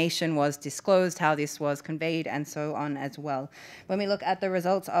information was disclosed, how this was conveyed, and so on as well. When we look at the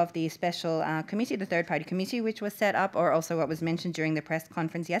results of the special committee, the third-party committee which was set up, or also what was mentioned during the press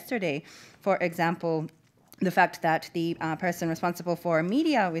conference yesterday, for example, the fact that the person responsible for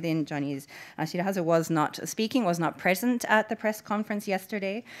media within Johnny's, Shirahazu, was not speaking, was not present at the press conference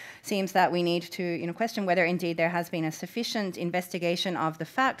yesterday, seems that we need to question whether indeed there has been a sufficient investigation of the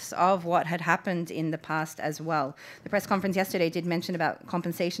facts of what had happened in the past as well. The press conference yesterday did mention about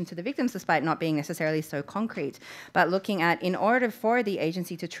compensation to the victims, despite not being necessarily so concrete, but looking at, in order for the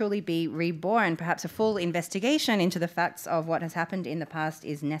agency to truly be reborn, perhaps a full investigation into the facts of what has happened in the past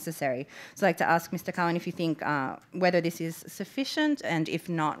is necessary. So I'd like to ask Mr. Cowan if you think whether this is sufficient, and if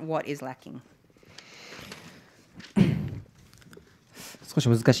not, what is lacking? 少し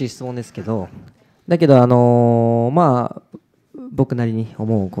難しい質問ですけど、だけど僕なりに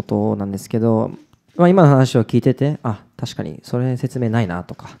思うことなんですけど、今の話を聞いてて、確かにそれ説明ないな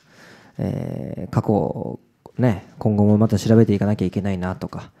とか、過去ね、今後もまた調べていかなきゃいけないなと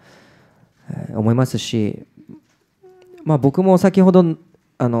か、思いますし、僕も先ほどジャニ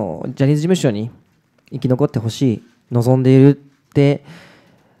ーズ事務所に生き残ってほしい、望んでいるって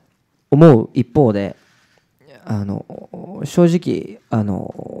思う一方で、正直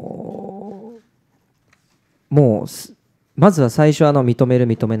もうまずは最初認める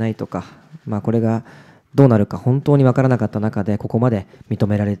認めないとか、これがどうなるか本当に分からなかった中でここまで認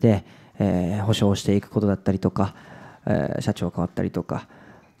められて、保証していくことだったりとか、社長変わったりとか、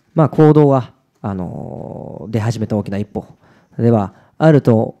行動は出始めた大きな一歩ではある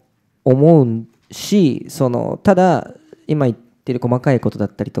と思うし、ただ今言っている細かいことだっ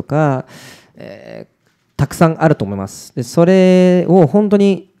たりとか、たくさんあると思います。でそれを本当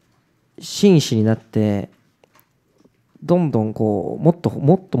に真摯になって、どんどんもっと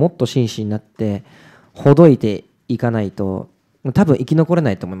真摯になってほどいていかないと多分生き残れ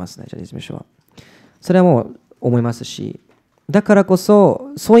ないと思いますね、ジャニーズ事務所は。それはもう思いますし、だからこ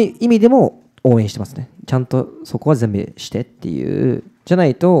そそういう意味でも応援してますね。ちゃんとそこは全部してっていう、じゃな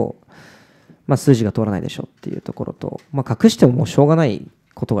いと数字が通らないでしょっていうところと、隠してももうしょうがない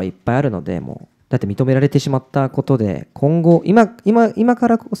ことがいっぱいあるので、もうだって認められてしまったことで、今後今か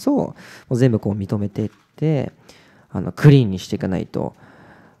らこそもう全部認めていってクリーンにしていかないと、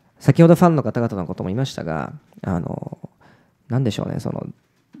先ほどファンの方々のことも言いましたが、なんでしょうね、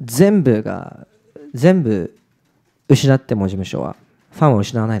全部失っても事務所はファンを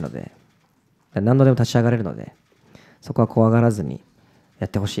失わないので、何度でも立ち上がれるので、そこは怖がらずにやっ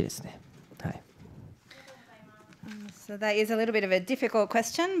てほしいですね。So that is a little bit of a difficult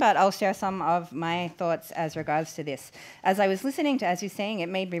question, but I'll share some of my thoughts as regards to this. As I was listening to, as you're saying, it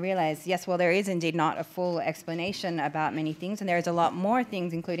made me realize, yes, well, there is indeed not a full explanation about many things, and there is a lot more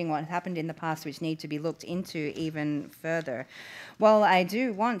things, including what happened in the past, which need to be looked into even further. Well, I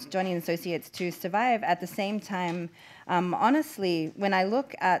do want Johnny & Associates to survive. At the same time, honestly, when I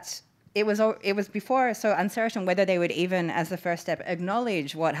look at it was before so uncertain whether they would even, as the first step,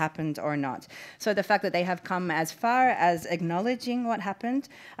 acknowledge what happened or not. So the fact that they have come as far as acknowledging what happened,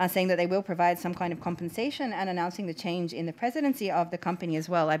 saying that they will provide some kind of compensation and announcing the change in the presidency of the company as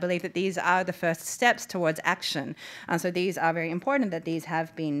well, I believe that these are the first steps towards action. So these are very important that these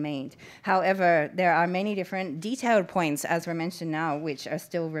have been made. However, there are many different detailed points, as were mentioned now, which are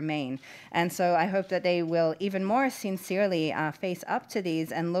still remain. And so I hope that they will even more sincerely face up to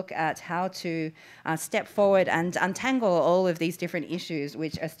these and look at how to step forward and untangle all of these different issues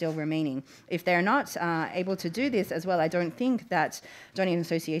which are still remaining. If they're not able to do this as well, I don't think that Johnny &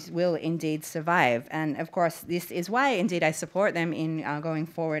 Associates will indeed survive. And of course, this is why indeed I support them in going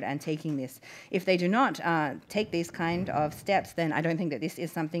forward and taking this. If they do not take these kind of steps, then I don't think that this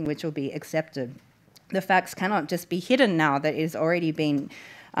is something which will be accepted. The facts cannot just be hidden now that it has already been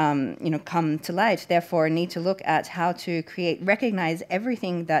come to light. Therefore, need to look at how to recognize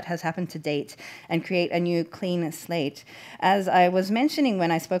everything that has happened to date and create a new clean slate. As I was mentioning when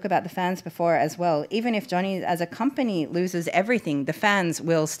I spoke about the fans before as well, even if Johnny as a company loses everything, the fans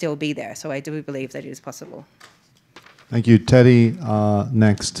will still be there. So I do believe that it is possible. Thank you. Teddy,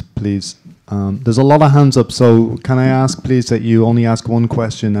 next, please. There's a lot of hands up, so can I ask, please, that you only ask one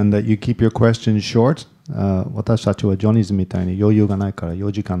question and that you keep your questions short? 私たちはジョニーズみたいに余裕がないから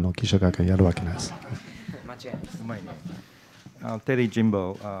4時間の記者会見やるわけです。うまいね。Teddy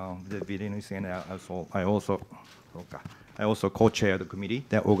Jimbo, the video news, and I also co-chair the committee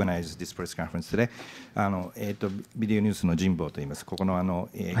that organized this press conference today. ビデオニュースの神保と言います。ここの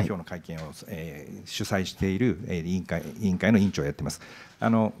今日の会見を主催している委員会の委員長をやっています。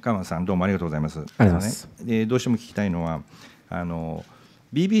川間さん、どうもありがとうございます。どうしても聞きたいのは、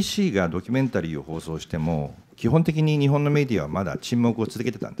BBC がドキュメンタリーを放送しても、基本的に日本のメディアはまだ沈黙を続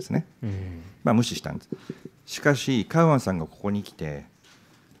けてたんですね。無視したんです。しかし、カウアンさんがここに来て、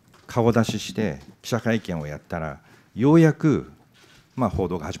顔出しして記者会見をやったら、ようやく、報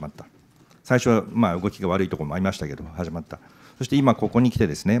道が始まった。最初は動きが悪いところもありましたけど、始まった。そして今ここに来て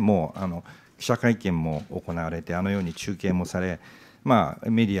ですね、もう記者会見も行われて、あのように中継もされ、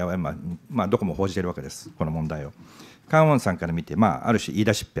メディアはどこも報じているわけです、この問題を。カウアンさんから見て、ある種言い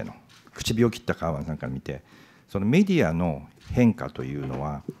出しっぺの唇を切ったカウアンさんから見て、そのメディアの変化というの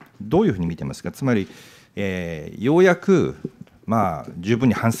はどういうふうに見てますか。つまり、ようやく十分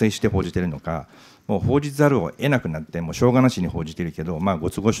に反省して報じているのか、もう報じざるを得なくなって、もうしょうがなしに報じているけど、ご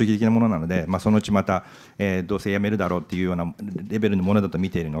都合主義的なものなので、そのうちまた、どうせやめるだろうっていうようなレベルのものだと見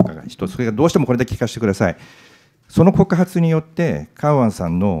ているのかが一つ、それがどうしてもこれだけ聞かせてください。その告発によってカウアンさ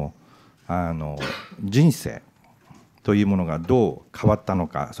んの人生というものがどう変わったの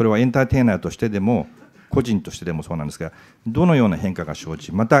か、それはエンターテイナーとしてでも個人としてでもそうなんですが、どのような変化が生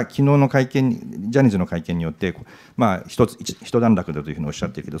じ、また昨日の会見、ジャニーズの会見によって一段落だというふうにおっしゃっ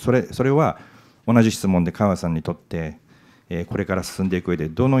ているけど、それは同じ質問で川さんにとってこれから進んでいく上で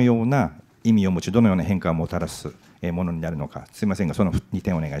どのような意味を持ち、どのような変化をもたらすものになるのか、すみませんがその2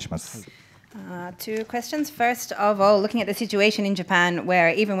点お願いします。Two questions. First of all, looking at the situation in Japan,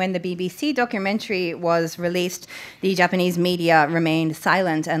 where even when the BBC documentary was released, the Japanese media remained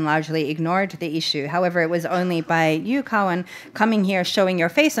silent and largely ignored the issue. However, it was only by you, Kawan, coming here, showing your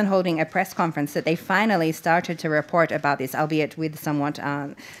face and holding a press conference that they finally started to report about this, albeit with somewhat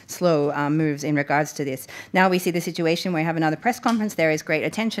slow moves in regards to this. Now we see the situation where you have another press conference, there is great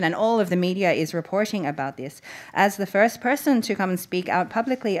attention, and all of the media is reporting about this. As the first person to come and speak out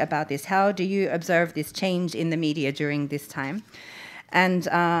publicly about this, how do you observe this change in the media during this time? And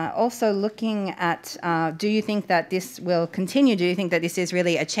also looking at, do you think that this will continue? Do you think that this is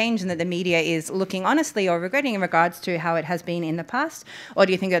really a change and that the media is looking honestly or regretting in regards to how it has been in the past? Or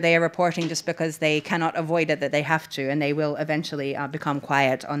do you think that they are reporting just because they cannot avoid it, that they have to, and they will eventually become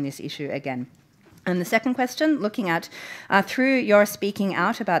quiet on this issue again? And the second question, looking at, through your speaking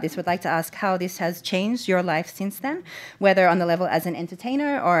out about this, would like to ask how this has changed your life since then, whether on the level as an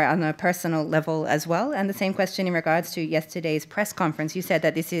entertainer or on a personal level as well. And the same question in regards to yesterday's press conference. You said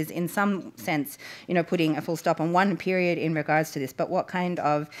that this is, in some sense, putting a full stop on one period in regards to this. But what kind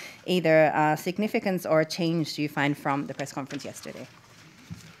of either significance or change do you find from the press conference yesterday?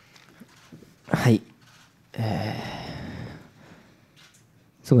 はい。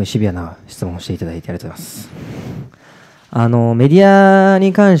すごいシビアな質問をしていただいてありがとうございます。メディア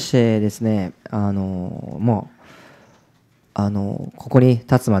に関してですね、もうここに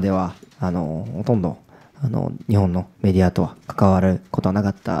立つまではほとんど日本のメディアとは関わることはなか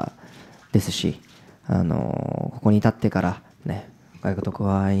ったですし、ここに立ってからね、外国特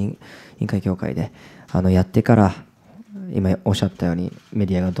派員会協会でやってから今おっしゃったようにメ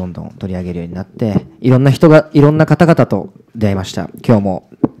ディアがどんどん取り上げるようになって、いろんな方々と出会いました。今日も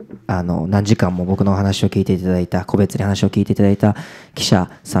何時間も僕の話を聞いていただいた、個別に話を聞いていただいた記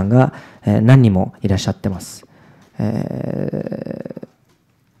者さんが何人もいらっしゃってます。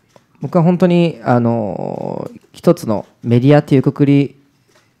僕は本当に一つのメディアというくくり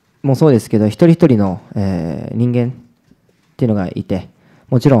もそうですけど、一人一人の人間っていうのがいて、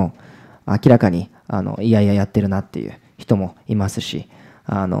もちろん明らかにいやいややってるなっていう人もいますし、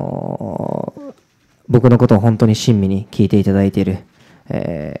僕のことを本当に親身に聞いていただいている、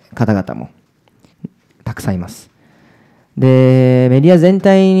方々もたくさんいます。で、メディア全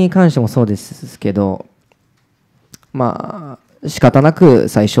体に関してもそうですけど、仕方なく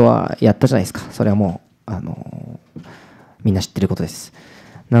最初はやったじゃないですか。それはもうみんな知ってることです。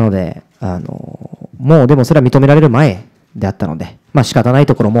なのでもうでもそれは認められる前であったので、仕方ない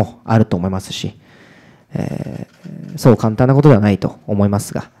ところもあると思いますし、そう簡単なことではないと思いま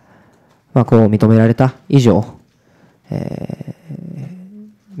すが、こう認められた以上、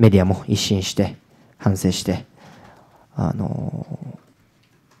メディアも一新して反省して変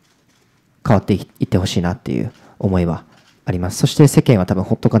わっていってほしいなっていう思いはあります。そして世間は多分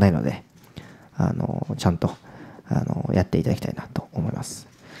ほっとかないので、ちゃんとやっていただきたいなと思います。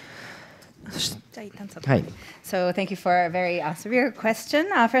So thank you for a very severe question.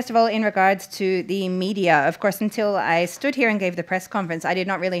 First of all, in regards to the media, of course, until I stood here and gave the press conference, I did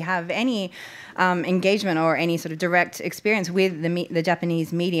not really have any engagement or any sort of direct experience with the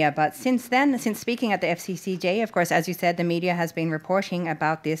Japanese media. But since then, since speaking at the FCCJ, of course, as you said, the media has been reporting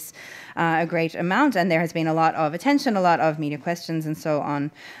about this a great amount, and there has been a lot of attention, a lot of media questions, and so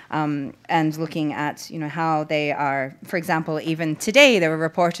on, and looking at how they are. For example, even today, there were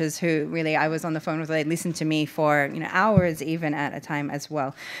reporters who really I was on the phone with. They listened to me for hours, even at a time as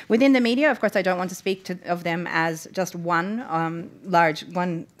well. Within the media, of course, I don't want to speak of them as just one large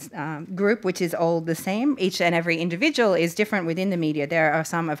group, which is all the same. Each and every individual is different within the media. There are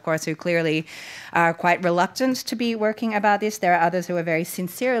some, of course, who clearly are quite reluctant to be working about this. There are others who are very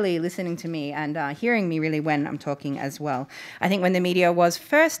sincerely listening to me and hearing me really when I'm talking as well. I think when the media was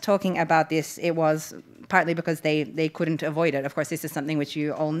first talking about this, it was partly because they couldn't avoid it. Of course, this is something which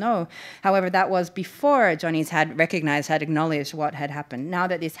you all know. However, that was before Johnny's had recognized, had acknowledged what had happened. Now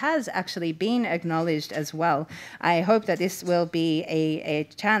that this has actually been acknowledged as well, I hope that this will be a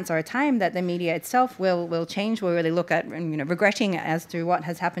chance or a time that the media itself will change, will really look at regretting as to what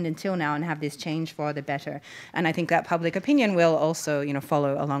has happened until now and have this change for the better. And I think that public opinion will also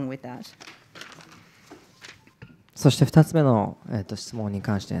follow along with that. そして2つ目の、質問に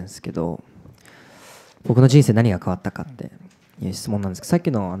関してなんですけど、僕の人生何が変わったかっていう質問なんですけど、さっき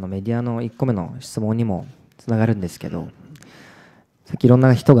のメディアの1個目の質問にもつながるんですけど、さっきいろん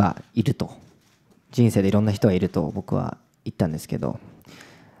な人がいると、人生でいろんな人がいると僕は言ったんですけど、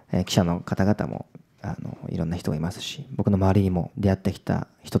記者の方々もいろんな人がいますし、僕の周りにも出会ってきた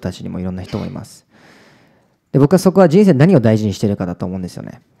人たちにもいろんな人がいます。で、僕はそこは人生で何を大事にしているかだと思うんですよ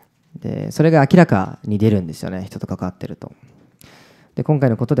ね。で、それが明らかに出るんですよね、人と関わってると。で、今回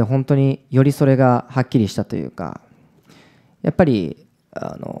のことで本当によりそれがはっきりしたというか、やっぱり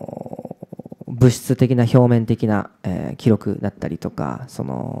物質的な表面的な、記録だったりとか、そ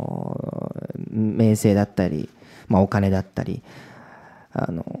の名声だったり、お金だったり、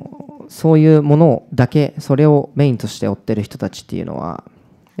そういうものだけ、それをメインとして追ってる人たちっていうのは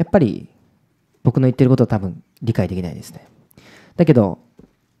やっぱり僕の言ってることを多分理解できないですね。だけど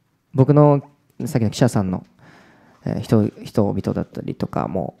僕のさっきの記者さんの人々だったりとか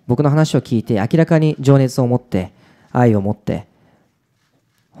も僕の話を聞いて明らかに情熱を持って愛を持って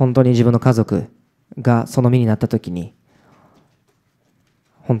本当に自分の家族がその身になった時に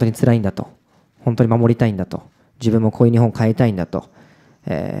本当に辛いんだと、本当に守りたいんだと、自分もこういう日本を変えたいんだと、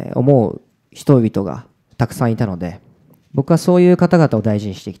思う人々がたくさんいたので、僕はそういう方々を大事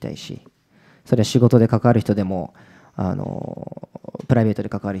にしていきたいし、それは仕事で関わる人でもプライベートで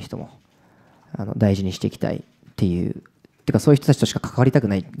関わる人も大事にしていきたいっていうてか、そういう人たちとしか関わりたく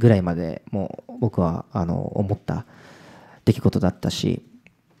ないぐらいまでもう僕は思った出来事だったし、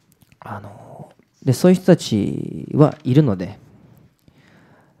でそういう人たちはいるので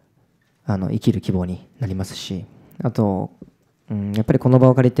生きる希望になりますし、あと、やっぱりこの場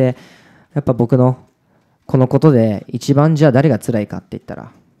を借りてやっぱ僕のこのことで一番じゃあ誰が辛いかって言った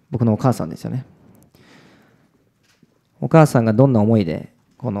ら僕のお母さんですよね。お母さんがどんな思いで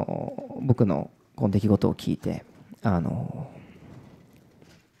この僕のこの出来事を聞いて日々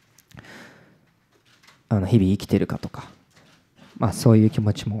生きてるかとか、そういう気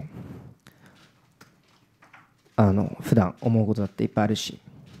持ちも普段思うことだっていっぱいあるし、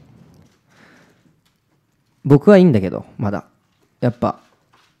僕はいいんだけどまだやっぱ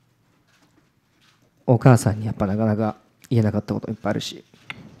お母さんにやっぱなかなか言えなかったこといっぱいあるし、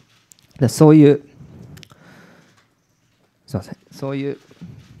そういうすいません、そういう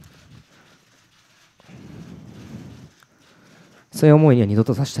思いには二度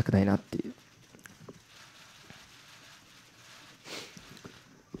とさせたくないなっていう。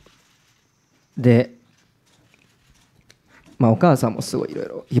で、お母さんもすごいいろい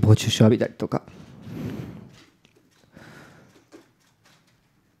ろ誹謗中傷を浴びたりとか、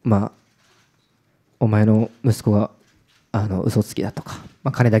お前の息子が嘘つきだとか、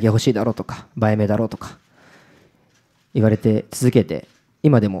金だけ欲しいだろうとか、売名だろうとか言われて続けて、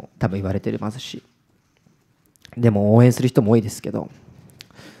今でも多分言われてますし、でも応援する人も多いですけど、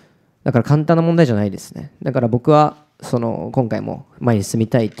だから簡単な問題じゃないですね。だから僕は今回も前に進み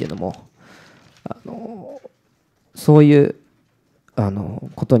たいっていうのもそういう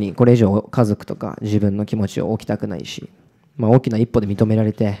ことにこれ以上家族とか自分の気持ちを置きたくないし、大きな一歩で認めら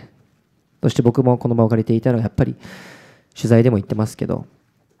れて、そして僕もこの場を借りていたのはやっぱり取材でも言ってますけど、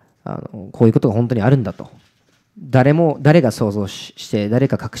こういうことが本当にあるんだと、誰が想像して誰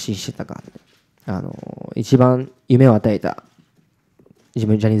が確信してたか、一番夢を与えたジャ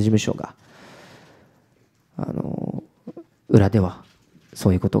ニーズ事務所が裏ではそ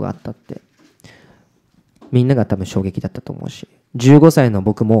ういうことがあったって、みんなが多分衝撃だったと思うし、15歳の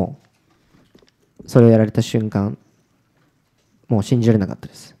僕もそれをやられた瞬間もう信じられなかった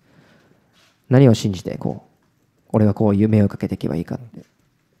です。何を信じて俺がこう夢をかけていけばいいかって、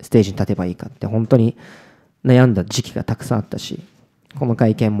ステージに立てばいいかって本当に悩んだ時期がたくさんあったし、この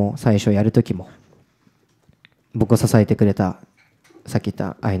会見も最初やるときも僕を支えてくれた、さっき言っ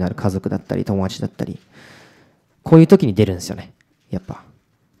た愛のある家族だったり友達だったり、こういう時に出るんですよね。やっぱ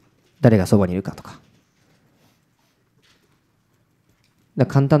誰がそばにいるかとか。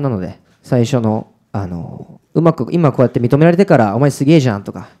簡単なので、最初のうまく今こうやって認められてからお前すげえじゃん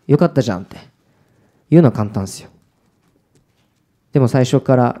とかよかったじゃんって言うのは簡単ですよ。でも最初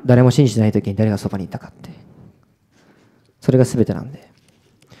から誰も信じてない時に誰がそばにいたかって、それが全てなんで、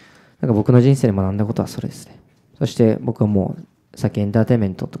僕の人生で学んだことはそれですね。そして僕はもうさっきエンターテインメ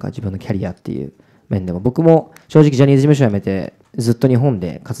ントとか自分のキャリアっていう面でも、僕も正直ジャニーズ事務所辞めてずっと日本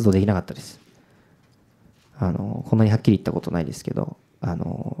で活動できなかったです。こんなにはっきり言ったことないですけど、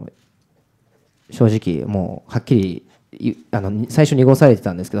正直もうはっきり最初濁されて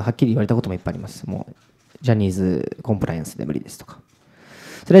たんですけど、はっきり言われたこともいっぱいあります。もうジャニーズコンプライアンスで無理ですとか。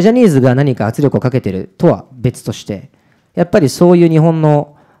それはジャニーズが何か圧力をかけてるとは別として、やっぱりそういう日本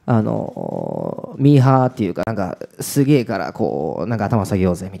のミーハーっていうか、すげえから頭下げ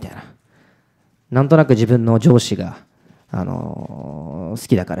ようぜみたいな、なんとなく自分の上司が好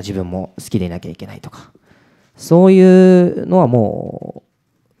きだから自分も好きでいなきゃいけないとか、そういうのはも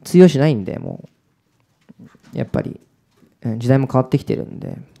う通用しないんで、もうやっぱり時代も変わってきてるんで、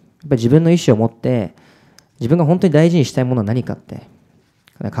やっぱり自分の意思を持って自分が本当に大事にしたいものは何かって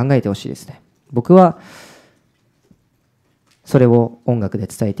考えてほしいですね。僕はそれを音楽で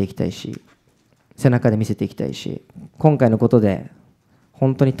伝えていきたいし、背中で見せていきたいし、今回のことで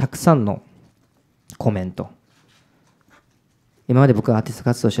本当にたくさんのコメント、今まで僕がアーティスト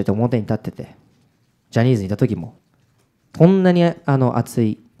活動してて表に立っててジャニーズにいた時もこんなに熱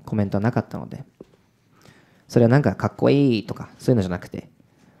いコメントはなかったので、それはかっこいいとかそういうのじゃなくて、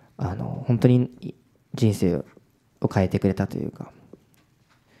本当に人生を変えてくれたというか、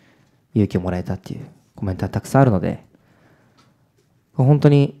勇気をもらえたっていうコメントはたくさんあるので、本当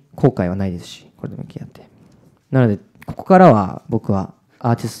に後悔はないですし、これで向き合って、なのでここからは僕は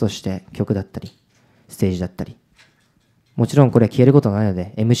アーティストとして曲だったりステージだったり、もちろんこれは消えることはないの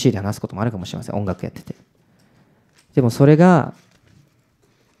で MC で話すこともあるかもしれません、音楽やってて。でもそれが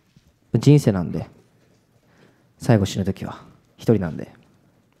人生なんで、最後死ぬ時は一人なんで、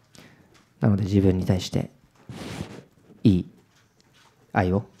なので自分に対していい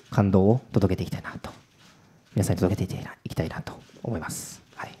愛を、感動を届けていきたいなと、皆さんに届けていきたいなと思います。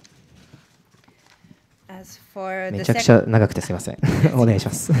はい。めちゃくちゃ長くてすみません。お願いし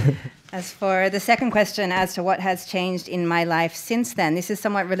ます。As for the second question as to what has changed in my life since then, this is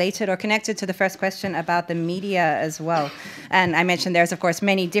somewhat related or connected to the first question about the media as well. And I mentioned there's, of course,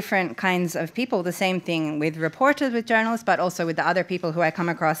 many different kinds of people, the same thing with reporters, with journalists, but also with the other people who I come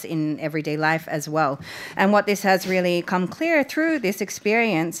across in everyday life as well. And what this has really come clear through this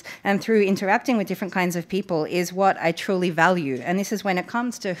experience and through interacting with different kinds of people is what I truly value. And this is when it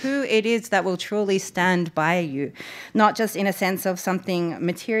comes to who it is that will truly stand by you, not just in a sense of something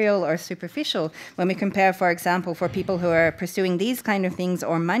material or superficial. When we compare, for example, for people who are pursuing these kind of things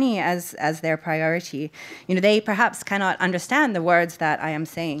or money as their priority, they perhaps cannot understand the words that I am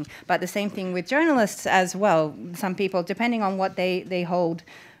saying. But the same thing with journalists as well. Some people, depending on what they hold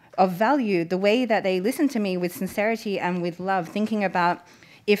of value, the way that they listen to me with sincerity and with love, thinking about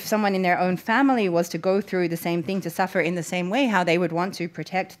if someone in their own family was to go through the same thing, to suffer in the same way, how they would want to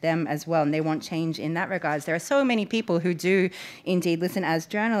protect them as well, and they want change in that regards. There are so many people who do indeed listen as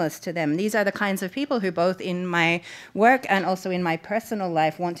journalists to them. These are the kinds of people who both in my work and also in my personal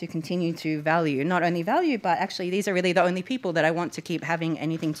life want to continue to value. Not only value, but actually these are really the only people that I want to keep having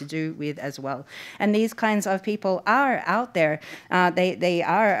anything to do with as well. And these kinds of people are out there. They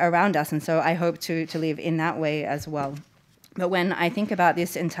are around us, and so I hope to live in that way as well. But when I think about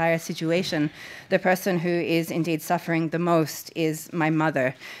this entire situation, the person who is indeed suffering the most is my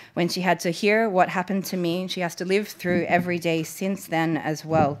mother. When she had to hear what happened to me, she has to live through every day since then as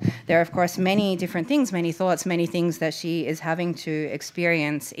well. There are, of course, many different things, many thoughts, many things that she is having to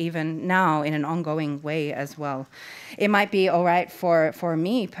experience even now in an ongoing way as well. It might be all right for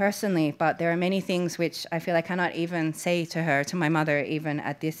me personally, but there are many things which I feel I cannot even say to her, to my mother, even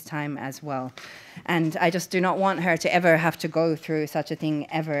at this time as well. And I just do not want her to ever have to go through such a thing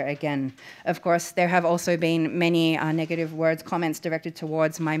ever again. Of course, there have also been many negative words, comments directed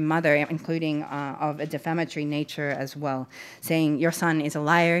towards my mother, including of a defamatory nature as well, saying your son is a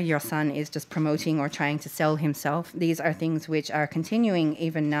liar, your son is just promoting or trying to sell himself. These are things which are continuing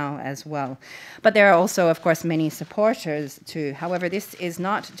even now as well. But there are also, of course, many supporters too. However, this is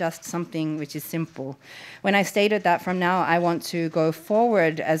not just something which is simple. When I stated that from now I want to go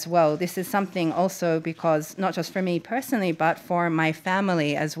forward as well, this is something also because not just for me personally, but for my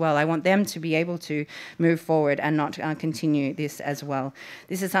family as well. I want them to be able to move forward and not continue this as well.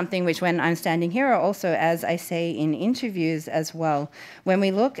 This is something which when I'm standing here, or also as I say in interviews as well, when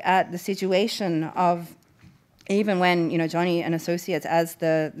we look at the situation of even when, Johnny and Associates as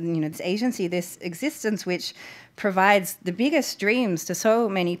the, this agency, this existence which provides the biggest dreams to so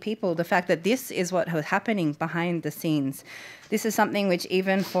many people, the fact that this is what was happening behind the scenes. This is something which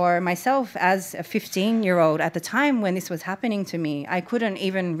even for myself as a 15-year-old at the time when this was happening to me, I couldn't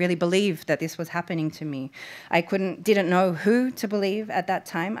even really believe that this was happening to me. I didn't know who to believe at that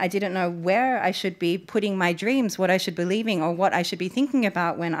time. I didn't know where I should be putting my dreams, what I should be believing, or what I should be thinking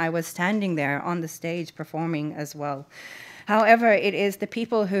about when I was standing there on the stage performing as well. However, it is the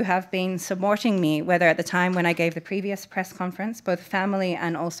people who have been supporting me, whether at the time when I gave the previous press conference, both family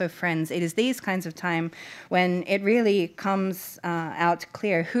and also friends. It is these kinds of time when it really comes out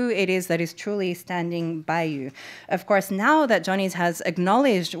clear who it is that is truly standing by you. Of course, now that Johnny's has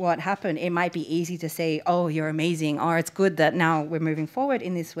acknowledged what happened, it might be easy to say, oh, you're amazing, or it's good that now we're moving forward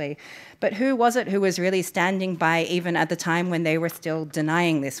in this way. But who was it who was really standing by even at the time when they were still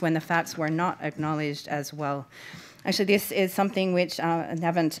denying this, when the facts were not acknowledged as well? Actually, this is something which I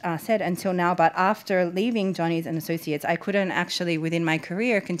haven't said until now, but after leaving Johnny's and Associates, I couldn't actually, within my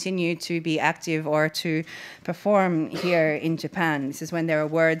career, continue to be active or to perform here in Japan. This is when there are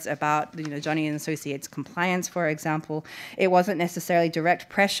words about, Johnny and Associates compliance, for example. It wasn't necessarily direct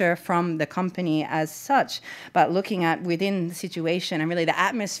pressure from the company as such, but looking at within the situation and really the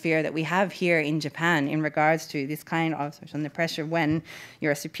atmosphere that we have here in Japan in regards to this kind of social pressure when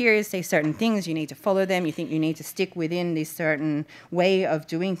your superiors say certain things, you need to follow them, you think you need to stick within this certain way of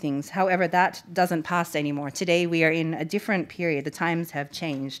doing things. However, that doesn't pass anymore. Today we are in a different period. The times have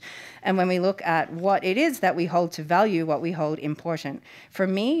changed. And when we look at what it is that we hold to value, what we hold important, for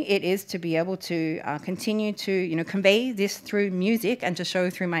me, it is to be able to continue to convey this through music and to show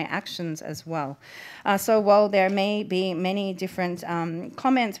through my actions as well. So while there may be many different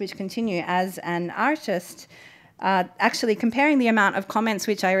comments which continue as an artist, actually, comparing the amount of comments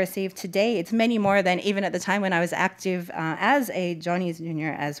which I received today, it's many more than even at the time when I was active as a Johnny's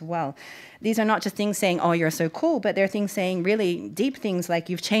Jr. as well. These are not just things saying, oh, you're so cool, but they're things saying really deep things like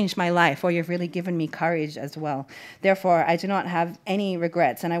you've changed my life or you've really given me courage as well. Therefore, I do not have any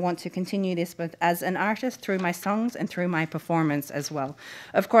regrets, and I want to continue this both as an artist through my songs and through my performance as well.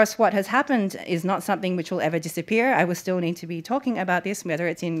 Of course, what has happened is not something which will ever disappear. I will still need to be talking about this, whether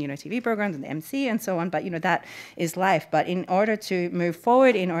it's in TV programs and the MC and so on, but that is life. But in order to move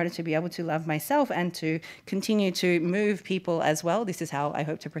forward, in order to be able to love myself and to continue to move people as well, this is how I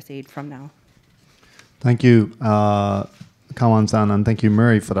hope to proceed from now. Thank you, Kawan-san, and thank you,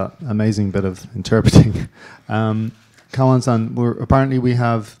 Murray, for that amazing bit of interpreting. Kawan-san, apparently we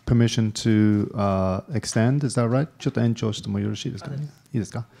have permission to extend, is that right?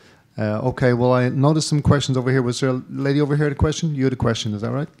 Okay, well, I noticed some questions over here. Was there a lady over here with a question? You had a question, is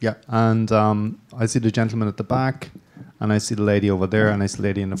that right? Yeah, and I see the gentleman at the back, and I see the lady over there, and I see the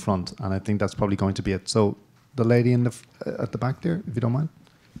lady in the front, and I think that's probably going to be it. So the lady in at the back there, if you don't mind.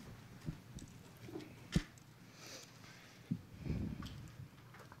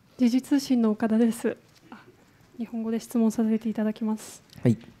時事通信の岡田です。日本語で質問させていただきます。は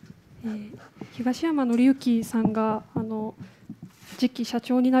い。東山紀之さんが次期社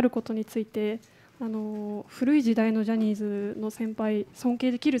長になることについて、古い時代のジャニーズの先輩、尊敬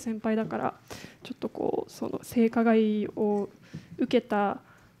できる先輩だからちょっとその性加害を受けた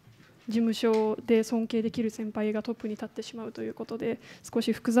事務所で尊敬できる先輩がトップに立ってしまうということで少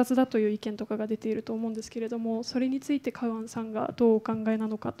し複雑だという意見とかが出ていると思うんですけれども、それについてカウアンさんがどうお考えな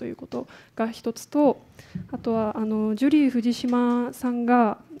のかということが一つと、あとはジュリー藤島さん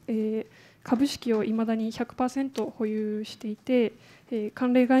が、株式をいまだに 100% 保有していて、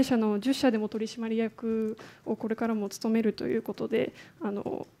関連会社の10社でも取締役をこれからも務めるということで、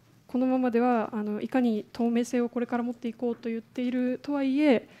このままではいかに透明性をこれから持っていこうと言っているとはい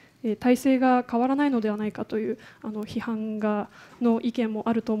え、体制が変わらないのではないかという批判の意見も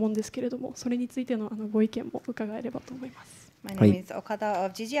あると思うんですけれども、それについてのご意見も伺えればと思います。My name is Okada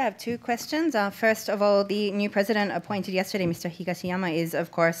of Jiji. I have two questions. First of all, the new president appointed yesterday, Mr. Higashiyama, is of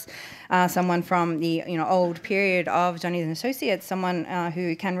course someone from the old period of Johnny's and Associates, someone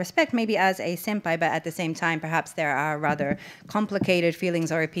who can respect maybe as a senpai, but at the same time, perhaps there are rather complicated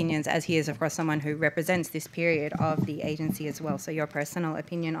feelings or opinions, as he is of course someone who represents this period of the agency as well. So your personal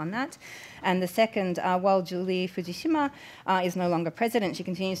opinion on that. And the second, while Julie Fujishima is no longer president, she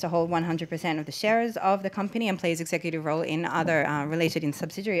continues to hold 100% of the shares of the company and plays executive role in other related in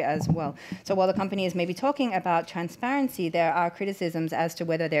subsidiary as well. So while the company is maybe talking about transparency, there are criticisms as to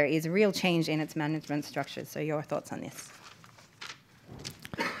whether there is real change in its management structures. So your thoughts on this?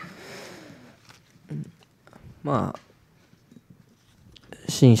 まあ、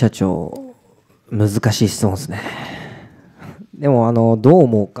新社長、難しい質問ですね。でもどう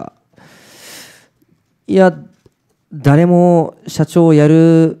思うか。いや、誰も社長をや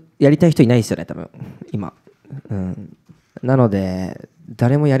りたい人いないですよね、多分今。なので、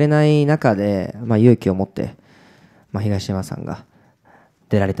誰もやれない中で、勇気を持って、東山さんが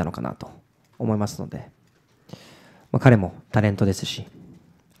出られたのかなと思いますので、彼もタレントですし、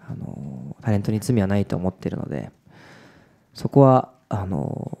タレントに罪はないと思っているので、そこは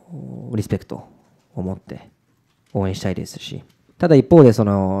リスペクトを持って応援したいですし、ただ一方でじ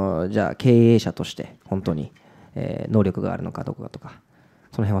ゃあ経営者として本当に、能力があるのかどうかとか、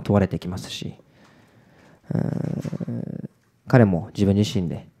その辺は問われてきますし、彼も自分自身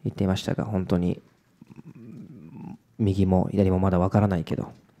で言っていましたが、本当に右も左もまだ分からないけ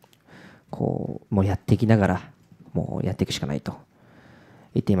ど、もうやっていきながらもうやっていくしかないと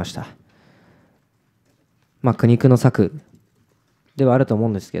言っていました。苦肉の策ではあると思う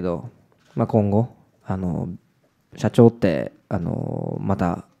んですけど、今後社長ってま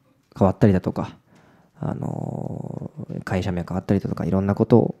た変わったりだとか、会社名変わったりだとか、いろんなこ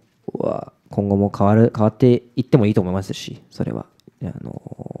とは今後も変わっていってもいいと思いますし、それは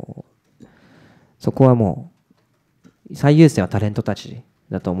そこはもう最優先はタレントたち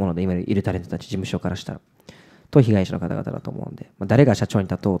だと思うので、今いるタレントたち、事務所からしたらと被害者の方々だと思うので、誰が社長に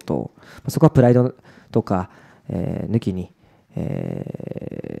立とうと、そこはプライドとか、抜きに、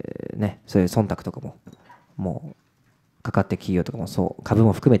そういう忖度とかもうかかって企業とかもそう株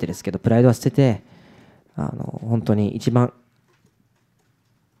も含めてですけど、プライドは捨てて、本当に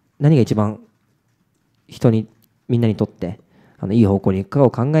何が一番みんなにとっていい方向に行くかを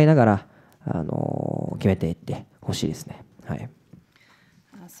考えながら決めていってほしいですね。はい。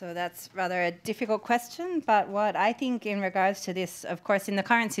So that's rather a difficult question, but what I think in regards to this, of course, in the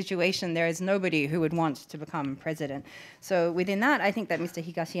current situation, there is nobody who would want to become president. So within that, I think that Mr.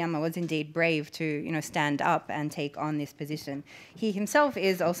 Higashiyama was indeed brave to, stand up and take on this position. He himself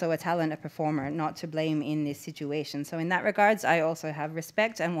is also a talent, a performer, not to blame in this situation. So in that regards, I also have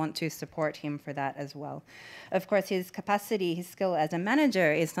respect and want to support him for that as well. Of course, his capacity, his skill as a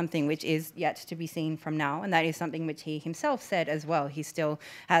manager is something which is yet to be seen from now, and that is something which he himself said as well. He still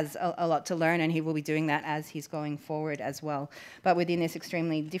has a lot to learn, and he will be doing that as he's going forward as well. But within this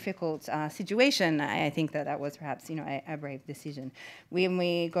extremely difficult situation, I think that was perhaps, a brave decision. When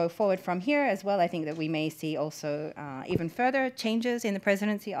we go forward from here as well, I think that we may see also even further changes in the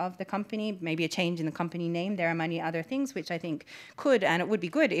presidency of the company, maybe a change in the company name. There are many other things which I think could, and it would be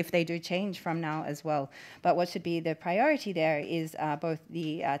good if they do change from now as well. But what should be the priority there is both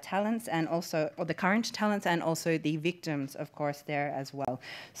the talents and also, or the current talents and also the victims, of course, there as well.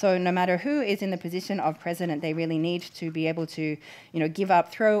 So no matter who is in the position of president, they really need to be able to, give up,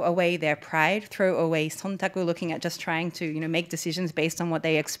 throw away their pride, throw away sontaku, looking at just trying to, make decisions based on what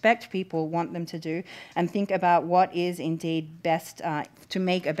they expect people want them to do, and think about what is indeed best to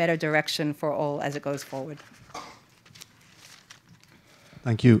make a better direction for all as it goes forward.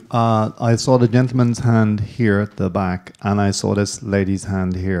 Thank you. I saw the gentleman's hand here at the back, and I saw this lady's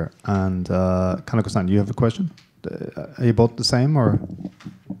hand here. And Kanako-san, do you have a question? Are you both the same, or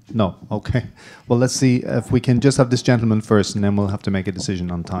no? Okay. Well, let's see if we can just have this gentleman first, and then we'll have to make a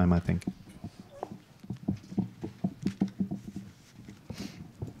decision on time, I think.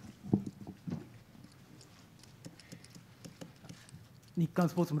 日刊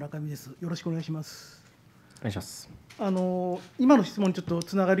スポーツ村上です。よろしくお願いします。お願いします。今の質問にちょっと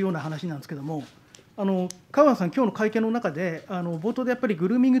つながるような話なんですけども、カウアンさん、今日の会見の中で冒頭でやっぱりグ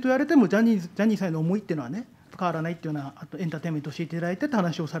ルーミングと言われてもジャニーさんへの思いっていうのはね、変わらないっていうようなエンターテインメントを教えていただいてって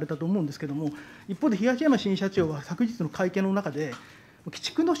話をされたと思うんですけども、一方で東山新社長は昨日の会見の中で、鬼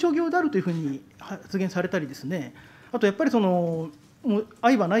畜の所業であるというふうに発言されたりですね、あとやっぱりもう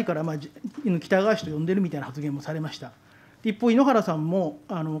愛はないから、北川氏と呼んでるみたいな発言もされました。一方、井ノ原さんも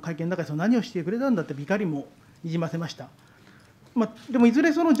会見の中で何をしてくれたんだって怒りもにじませました。でもいず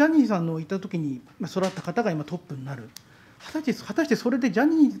れジャニーさんのいたときに育った方が今トップになる、果たしてそれでジャ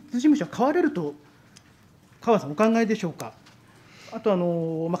ニーズ事務所は変われると、川さん、お考えでしょうか。あ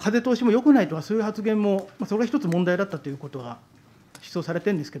と風通しも良くないとか、そういう発言も、それが一つ問題だったということが主張され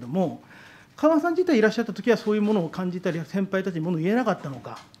てるんですけれども、川さん自体いらっしゃったときは、そういうものを感じたり、先輩たちにものを言えなかったの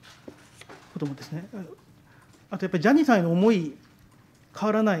か、こともですね、あとやっぱりジャニーさんへの思い、変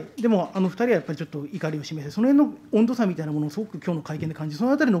わらない、でも2人はやっぱりちょっと怒りを示せ、その辺の温度差みたいなものをすごく今日の会見で感じ、そ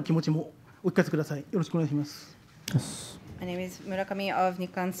のあたりのお気持ちもお聞かせください。よろしくお願いします。My name is Murakami of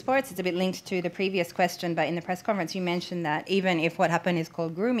Nikkan Sports. It's a bit linked to the previous question, but in the press conference, you mentioned that even if what happened is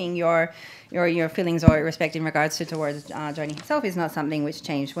called grooming, your feelings or respect in regards to towards Johnny himself is not something which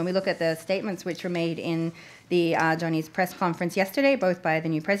changed. When we look at the statements which were made in the Johnny's press conference yesterday, both by the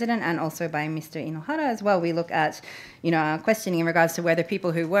new president and also by Mr. Inohara as well, we look at questioning in regards to whether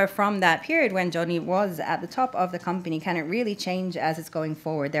people who were from that period when Johnny was at the top of the company, can it really change as it's going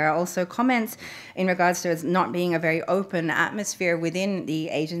forward? There are also comments in regards to it not being a very open atmosphere within the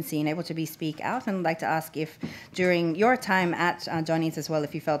agency and able to speak out. And I'd like to ask if during your time at Johnny's as well,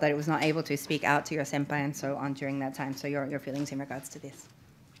 if you felt that it was not able to speak out to your senpai and so on during that time. So your feelings in regards to this.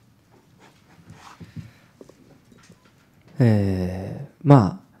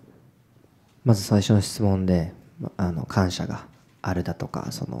 まず最初の質問で感謝があるだとか、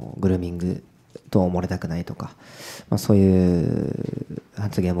グルーミングと思われたくないとか、そういう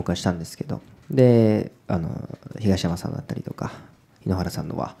発言を僕はしたんですけど、で東山さんだったりとか井ノ原さん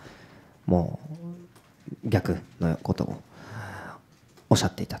のはもう逆のことをおっしゃ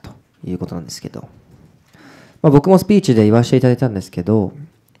っていたということなんですけど、僕もスピーチで言わせていただいたんですけど、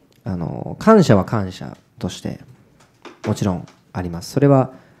感謝は感謝としてもちろんあります。それ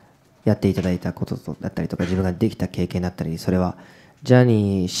はやっていただいたことだったりとか、自分ができた経験だったり、それはジャ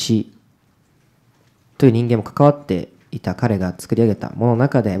ニー氏という人間も関わっていた彼が作り上げたものの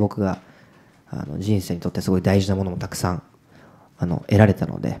中で、僕が人生にとってすごい大事なものもたくさん得られた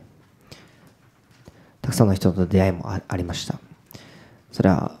ので、たくさんの人との出会いもありました。それ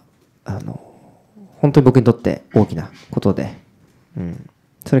は本当に僕にとって大きなことで、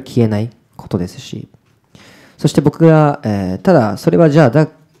それは消えないことですし、そして僕が、ただそれはじゃあ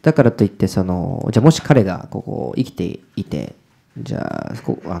だからといってじゃあもし彼がここ生きていて、じゃあ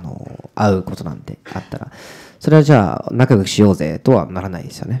会うことなんてあったら、それはじゃあ仲良くしようぜとはならない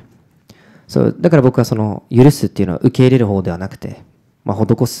ですよね。そうだから僕は許すっていうのは受け入れる方ではなくて、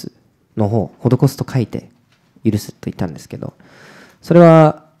施すの方、施すと書いて許すと言ったんですけど、それ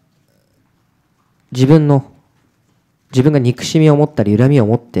は自分が憎しみを持ったり恨みを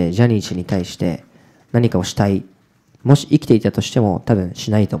持ってジャニー氏に対して何かをしたい、もし生きていたとしても多分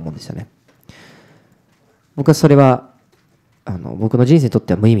しないと思うんですよね。僕はそれは僕の人生にとっ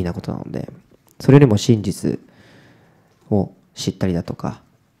ては無意味なことなので、それよりも真実を知ったりだとか、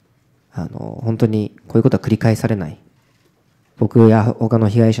本当にこういうことは繰り返されない、僕や他の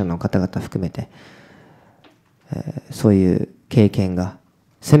被害者の方々含めて、そういう経験が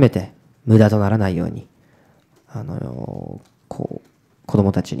せめて無駄とならないように子ど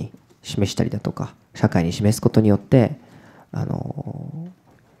もたちに示したりだとか、社会に示すことによって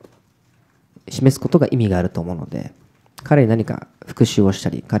示すことが意味があると思うので、彼に何か復讐をした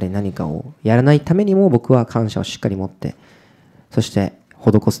り、彼に何かをやらないためにも僕は感謝をしっかり持って、そして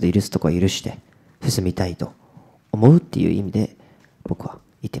施すで許すところは許して進みたいと思うっていう意味で僕は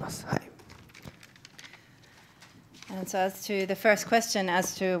言っています。はい。And so as to the first question,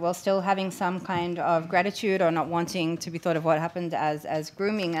 as to, still having some kind of gratitude or not wanting to be thought of what happened as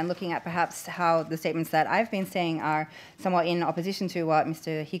grooming, and looking at perhaps how the statements that I've been saying are somewhat in opposition to what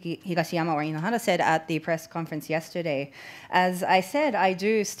Mr. Higashiyama or Inohara said at the press conference yesterday. As I said, I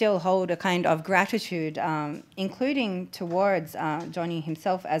do still hold a kind of gratitude, including towards Johnny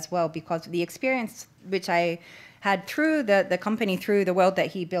himself as well, because the experience which I had through the company, through the world that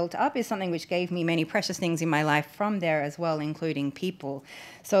he built up, is something which gave me many precious things in my life from there as well, including people.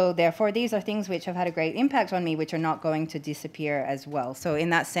 So therefore, these are things which have had a great impact on me, which are not going to disappear as well. So in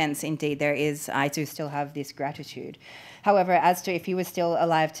that sense, indeed, I do still have this gratitude. However, as to if he was still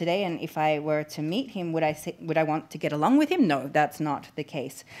alive today and if I were to meet him, would I want to get along with him? No, that's not the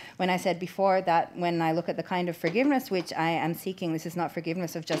case. When I said before that when I look at the kind of forgiveness which I am seeking, this is not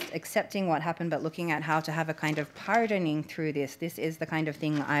forgiveness of just accepting what happened, but looking at how to have a kind of pardoning through this. This is the kind of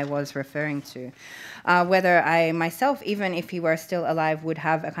thing I was referring to. Whether I myself, even if he were still alive, would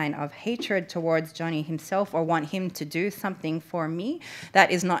have a kind of hatred towards Johnny himself or want him to do something for me,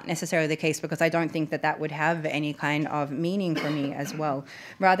 that is not necessarily the case, because I don't think that that would have any kind of meaning for me as well.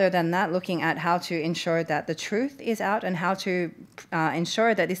 Rather than that, looking at how to ensure that the truth is out and how to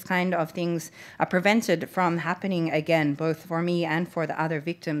ensure that this kind of things are prevented from happening again, both for me and for the other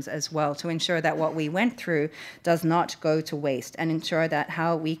victims as well, to ensure that what we went through does not go to waste, and ensure that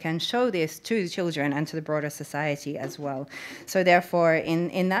how we can show this to the children and to the broader society as well. So therefore,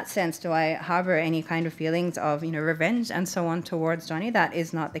 in that sense, do I harbor any kind of feelings of revenge and so on towards Johnny? That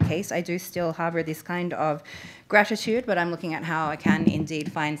is not the case. I do still harbor this kind of gratitude, but I'm looking at how I can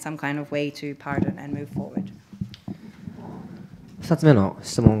indeed find some kind of way to pardon and move forward. 2つ目の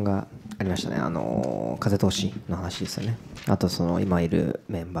質問がありましたね。風通しの話ですよね。あと今いる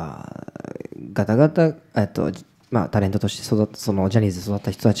メンバー方々、タレントとしてそのジャニーズで育っ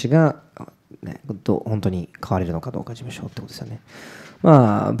た人たちが、本当に変われるのかどうか、事務所ってことですよね。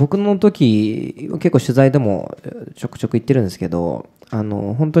僕の時結構取材でもちょくちょく言ってるんですけど、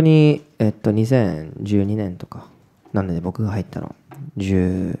本当に、2012年とかなんで僕が入ったの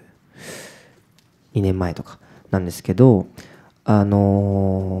12年前とかなんですけど、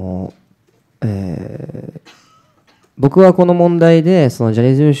僕はこの問題でジャニーズ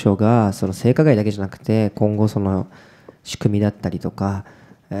事務所が性加害だけじゃなくて、今後仕組みだったりとか、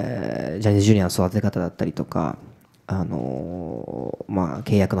ジャニーズジュニアの育て方だったりとか、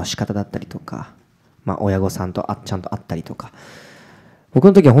契約の仕方だったりとか、親御さんとちゃんと会ったりとか、僕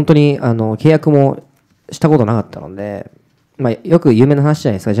の時は本当に契約もしたことなかったので、よく有名な話じ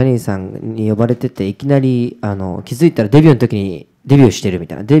ゃないですか。ジャニーさんに呼ばれてて、いきなり気づいたらデビューの時にデビューしてるみ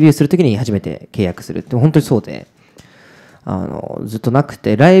たいな、デビューする時に初めて契約するって、本当にそうで、ずっとなく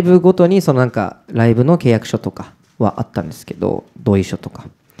て、ライブごとにライブの契約書とかはあったんですけど、同意書とか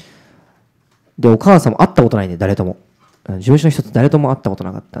で、お母さんも会ったことないんで、誰とも事務所の人と誰とも会ったこと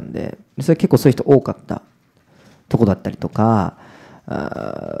なかったんで、それ結構そういう人多かったとこだったりとか、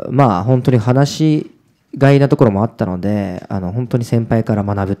本当に話しがいなところもあったので、本当に先輩から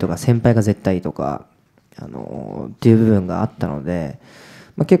学ぶとか、先輩が絶対とかっていう部分があったので、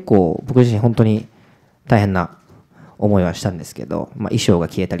結構僕自身本当に大変な思いはしたんですけど、衣装が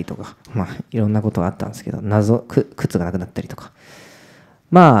消えたりとか、いろんなことがあったんですけど、靴がなくなったりとか、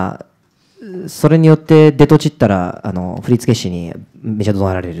それによって出とちったら振付師にめちゃ怒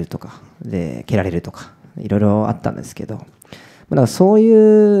鳴られるとかで蹴られるとかいろいろあったんですけど、だからそう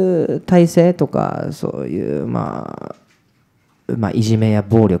いう体制とか、そういういじめや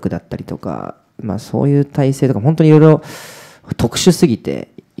暴力だったりとか、そういう体制とか本当にいろいろ特殊すぎて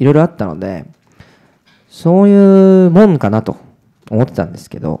いろいろあったので、そういうもんかなと思ってたんです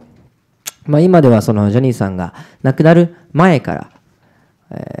けど、今ではジャニーさんが亡くなる前から、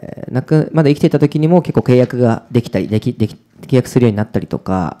まだ生きていた時にも結構契約ができたり契約するようになったりと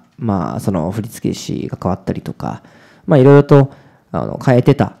か、振付師が変わったりとか、いろいろと変え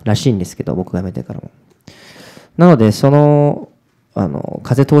てたらしいんですけど、僕が辞めてからも。なので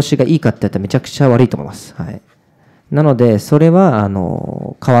風通しがいいかって言ったらめちゃくちゃ悪いと思います。なのでそれは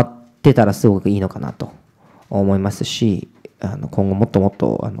変わってたらすごくいいのかなと思いますし、今後もっともっ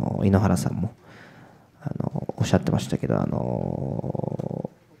と井ノ原さんもおっしゃってましたけど、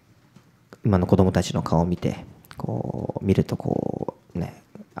今の子供たちの顔を見て見ると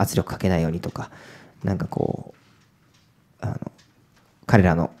圧力かけないようにとか、彼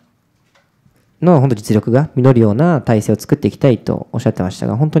らの本当に実力が実るような体制を作っていきたいとおっしゃってました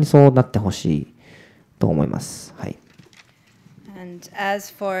が、本当にそうなってほしいと思います。And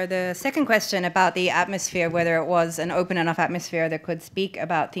as for the second question about the atmosphere, whether it was an open enough atmosphere that could speak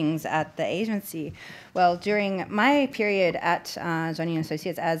about things at the agency, well, during my period at Johnny &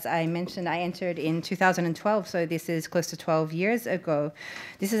 Associates, as I mentioned, I entered in 2012, so this is close to 12 years ago.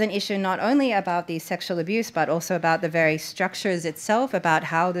 This is an issue not only about the sexual abuse, but also about the very structures itself, about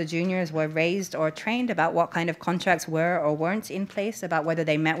how the juniors were raised or trained, about what kind of contracts were or weren't in place, about whether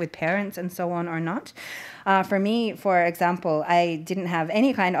they met with parents and so on or not. For me, for example, I didn't have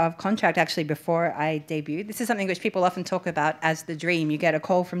any kind of contract actually before I debuted. This is something which people often talk about as the dream. You get a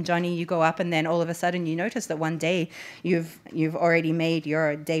call from Johnny, you go up, and then all of a sudden you notice that one day you've already made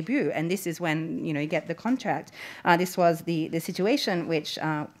your debut, and this is when you get the contract. This was the situation which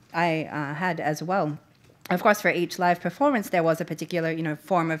I had as well. Of course, for each live performance, there was a particular,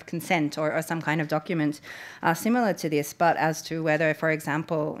 form of consent or some kind of document similar to this. But as to whether, for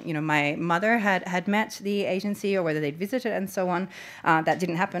example, my mother had met the agency or whether they'd visited and so on, that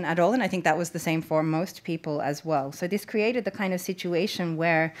didn't happen at all. And I think that was the same for most people as well. So this created the kind of situation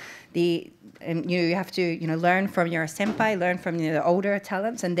where you have to, learn from your senpai, learn from the older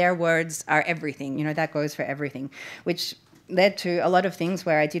talents, and their words are everything. That goes for everything, which led to a lot of things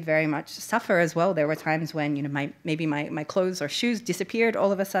where I did very much suffer as well. There were times when, maybe my clothes or shoes disappeared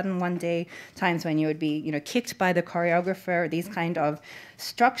all of a sudden one day, times when you would be, kicked by the choreographer, these kind of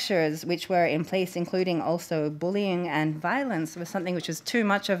structures which were in place, including also bullying and violence, was something which was too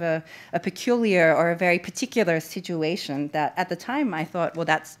much of a peculiar or a very particular situation that at the time I thought, well,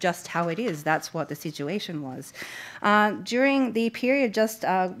 that's just how it is. That's what the situation was. During the period just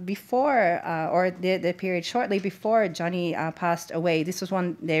before, or the period shortly before Johnny passed away, this was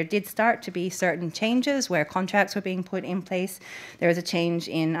one, there did start to be certain changes where contracts were being put in place. There was a change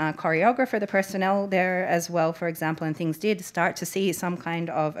in choreographer, the personnel there as well, for example, and things did start to see some kind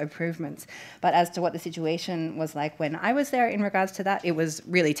of improvements. But as to what the situation was like when I was there in regards to that, it was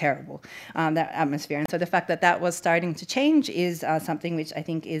really terrible, that atmosphere. And so the fact that that was starting to change is something which I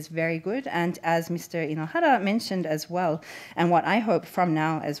think is very good. And as Mr. Inohara mentioned as well, and what I hope from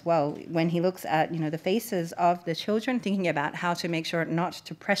now as well, when he looks at the faces of the children, thinking about how to make sure not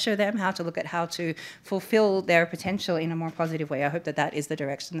to pressure them, how to look at how to fulfill their potential in a more positive way, I hope that that is the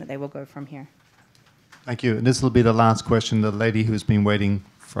direction that they will go from here. Thank you. And this will be the last question. The lady who's been waiting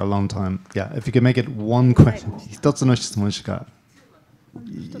for a long time. Yeah, if you could make it one question. 一つの質問しか。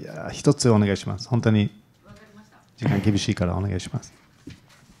いや、一つお願いします。本当に時間厳しいからお願いします。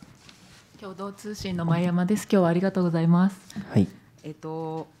共同通信の前山です。今日はありがとうございます。はい。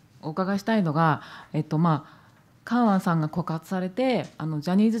お伺いしたいのが、カウアンさんが告発されてジ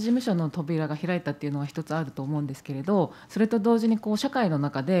ャニーズ事務所の扉が開いたっていうのは一つあると思うんですけれど、それと同時に社会の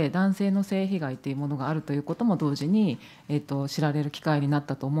中で男性の性被害というものがあるということも同時に、知られる機会になっ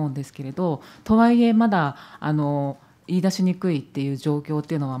たと思うんですけれど、とはいえまだ言い出しにくいっていう状況っ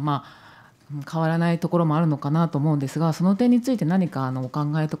ていうのは変わらないところもあるのかなと思うんですが、その点について何かお考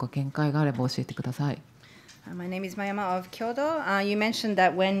えとか見解があれば教えてください。My name is Mayama of Kyoto. You mentioned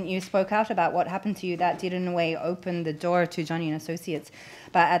that when you spoke out about what happened to you, that did in a way open the door to Johnny and Associates.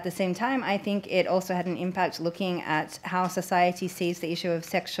 But at the same time, I think it also had an impact looking at how society sees the issue of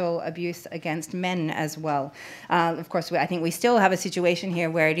sexual abuse against men as well. Of course, I think we still have a situation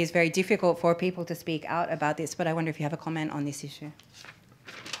here where it is very difficult for people to speak out about this, but I wonder if you have a comment on this issue.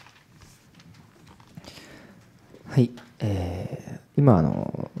 はい、今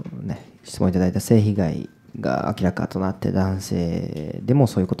質問いただいた性被害が明らかとなって男性でも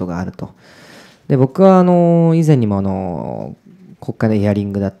そういうことがあると。で僕は以前にも国会のヒアリ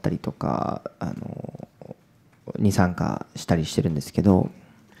ングだったりとかに参加したりしてるんですけど、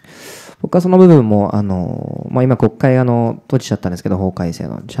僕はその部分も今国会閉じちゃったんですけど、法改正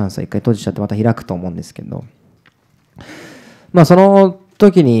のチャンスは一回閉じちゃってまた開くと思うんですけど、その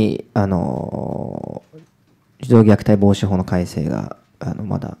時に児童虐待防止法の改正が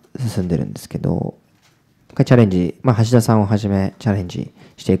まだ進んでるんですけど、チャレンジ、橋田さんをはじめチャレンジ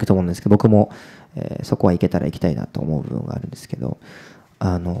していくと思うんですけど、僕も、そこはいけたら行きたいなと思う部分があるんですけど、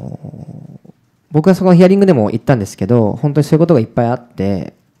僕はそのヒアリングでも言ったんですけど、本当にそういうことがいっぱいあっ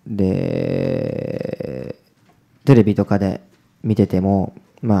て、でテレビとかで見てても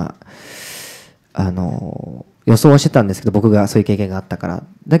予想はしてたんですけど、僕がそういう経験があったから。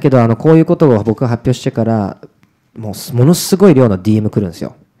だけどこういうことを僕が発表してからものすごい量の DM 来るんです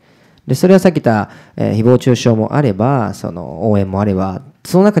よ。でそれはさっき言った、誹謗中傷もあれば応援もあれば、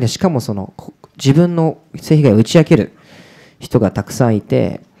その中でしかも自分の性被害を打ち明ける人がたくさんい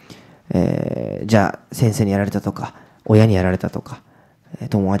て、じゃあ先生にやられたとか親にやられたとか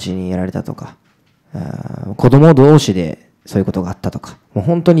友達にやられたとか子供同士でそういうことがあったとか、もう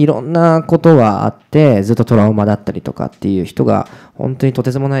本当にいろんなことがあってずっとトラウマだったりとかっていう人が本当にと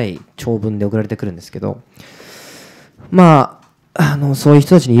てつもない長文で送られてくるんですけど、そういう人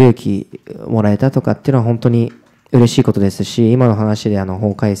たちに勇気もらえたとかっていうのは本当に嬉しいことですし、今の話で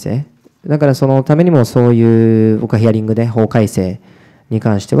法改正だからそのためにもそういう僕はヒアリングで法改正に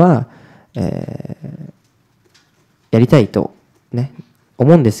関しては、やりたいとね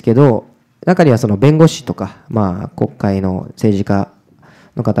思うんですけど、中には弁護士とか、国会の政治家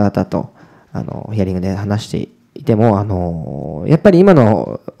の方々とヒアリングで話していてもやっぱり今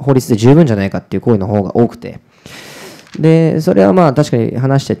の法律で十分じゃないかっていう声の方が多くて、でそれは確かに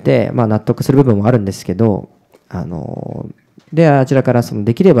話してて、納得する部分もあるんですけど、であちらから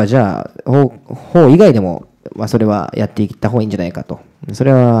できればじゃあ法以外でもそれはやっていった方がいいんじゃないかと、そ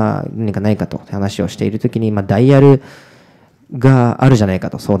れは何かないかと話をしているときに、ダイヤルがあるじゃないか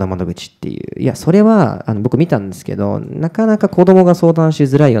と、相談窓口っていう、いや、それは僕見たんですけど、なかなか子供が相談し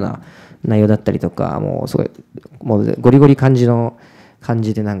づらいような内容だったりとか、もうすごい、もうゴリゴリ感じ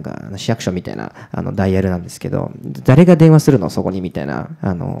で、なんか市役所みたいなダイヤルなんですけど、誰が電話するの、そこにみたいな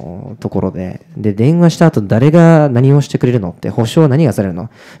ところで、電話した後誰が何をしてくれるのって、保証は何がされるの、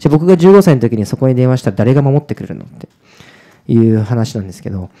じゃあ僕が15歳の時にそこに電話したら誰が守ってくれるのっていう話なんですけ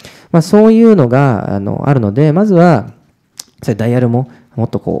ど、そういうのがあるので、まずは、それダイヤルももっ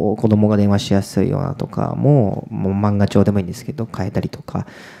と子供が電話しやすいようなとかもう漫画帳でもいいんですけど変えたりとか、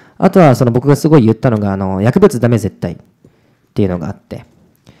あとは僕がすごい言ったのが薬物ダメ絶対っていうのがあって、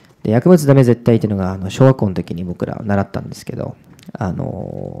で薬物ダメ絶対っていうのが小学校の時に僕ら習ったんですけど、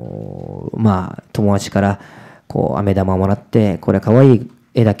友達から飴玉をもらって、これは可愛い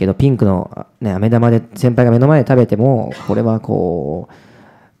絵だけどピンクの、飴玉で先輩が目の前で食べてもこれは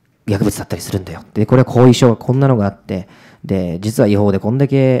薬物だったりするんだよ、でこれは後遺症がこんなのがあって、で実は違法でこんだ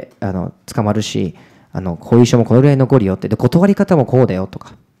け捕まるし、後遺症もこのぐらい残るよって、で断り方もこうだよと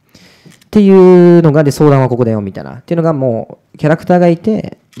かっていうのが、で相談はここだよみたいなっていうのが、もうキャラクターがい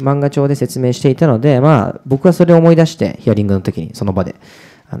て漫画帳で説明していたので、僕はそれを思い出してヒアリングの時にその場で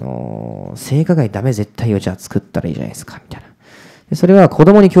性加害ダメ絶対をじゃあ作ったらいいじゃないですかみたいな、でそれは子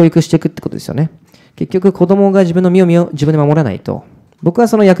供に教育していくってことですよね。結局子供が自分の身を自分で守らないと、僕は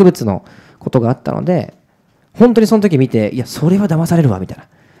その薬物のことがあったので、本当にその時見て、いやそれは騙されるわみたいな、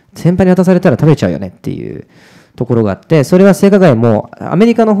先輩に渡されたら食べちゃうよねっていうところがあって、それは性加害もアメ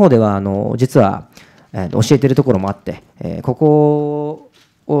リカの方では実は教えてるところもあって、ここ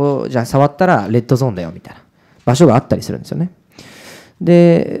をじゃあ触ったらレッドゾーンだよみたいな場所があったりするんですよね。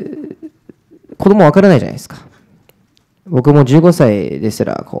で子供分からないじゃないですか。僕も15歳です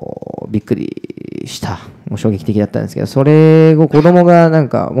らびっくりした、もう衝撃的だったんですけど、それを子供がなん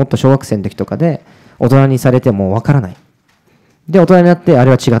かもっと小学生の時とかで大人にされても分からない。で大人になって、あ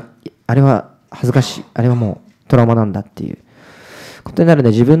れは違う、あれは恥ずかしい、あれはもうトラウマなんだっていうことになるの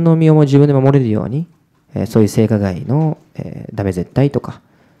で、自分の身を自分で守れるように、そういう性加害の、ダメ絶対とか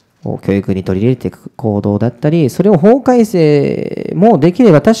を教育に取り入れていく行動だったり、それを法改正もでき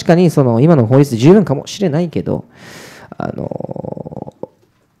れば確かに今の法律で十分かもしれないけど、や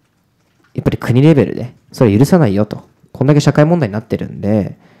っぱり国レベルでそれ許さないよと、こんだけ社会問題になってるん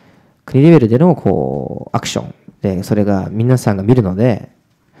で、国レベルでのアクションでそれが皆さんが見るので、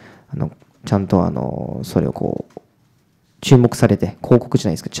ちゃんとそれを注目されて、広告じゃ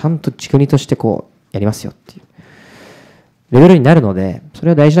ないですか、ちゃんと国としてやりますよっていうレベルになるので、そ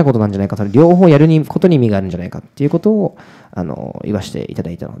れは大事なことなんじゃないか、それ両方やることに意味があるんじゃないかっていうことを言わせていただ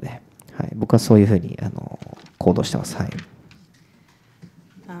いたので、はい、僕はそういうふうに行動してます。はい。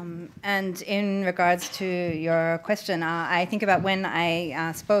And in regards to your question, I think about when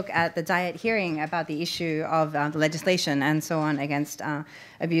I spoke at the Diet hearing about the issue of the legislation and so on against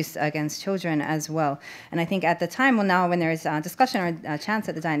abuse against children as well. And I think at the time, well now when there is a discussion or a chance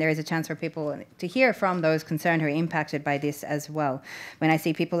at the Diet, there is a chance for people to hear from those concerned who are impacted by this as well. When I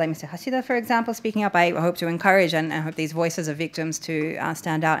see people like Mr. Hashida, for example, speaking up, I hope to encourage and I hope these voices of victims to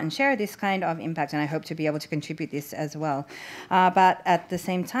stand out and share this kind of impact, and I hope to be able to contribute this as well. But at the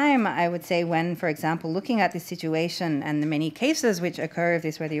same time, I would say when, for example, looking at this situation and the many cases which occur of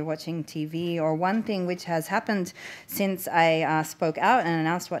this, whether you're watching TV, or one thing which has happened since I spoke out and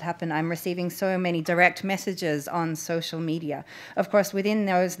announced what happened, I'm receiving so many direct messages on social media. Of course, within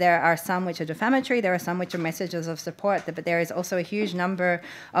those, there are some which are defamatory, there are some which are messages of support, but there is also a huge number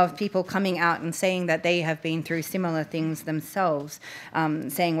of people coming out and saying that they have been through similar things themselves,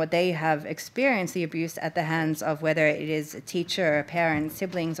 saying what they have experienced, the abuse at the hands of whether it is a teacher, parents,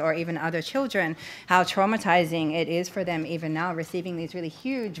 siblings, or even other children, how traumatizing it is for them even now, receiving these really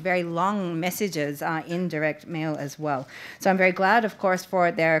huge, very long messages in direct mail as well. So I'm very glad, of course,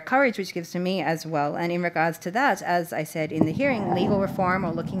 for their courage, which gives to me as well. And in regards to that, as I said in the hearing, legal reform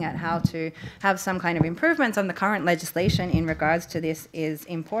or looking at how to have some kind of improvements on the current legislation in regards to this is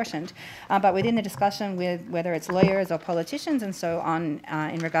important. But within the discussion with whether it's lawyers or politicians and so on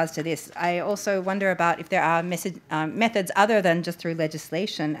in regards to this, I also wonder about if there are methods other than just through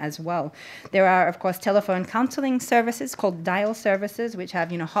legislation as well. There are, of course, telephone counseling services called dial services, which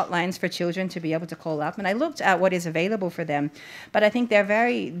have, hotlines for children to be able to call up. And I looked at what is available for them, but I think they're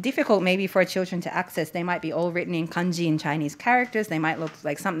very difficult maybe for children to access. They might be all written in kanji and Chinese characters. They might look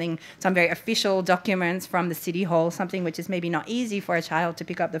like some very official documents from the city hall, something which is maybe not easy for a child to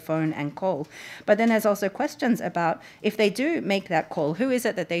pick up the phone and call. But then there's also questions about if they do make that call, who is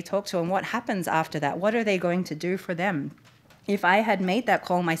it that they talk to and what happens after that? What are they going to do for them? If I had made that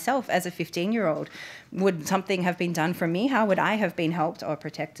call myself as a 15-year-old, would something have been done for me? How would I have been helped or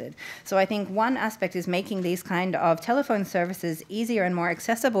protected? So I think one aspect is making these kind of telephone services easier and more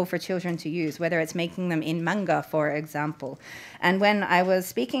accessible for children to use, whether it's making them in manga, for example. And when I was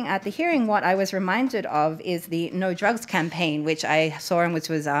speaking at the hearing, what I was reminded of is the No Drugs campaign, which I saw and which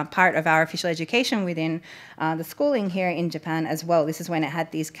was part of our official education within the schooling here in Japan as well. This is when it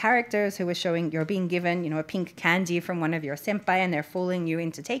had these characters who were showing you're being given, a pink candy from one of your senpai, and they're fooling you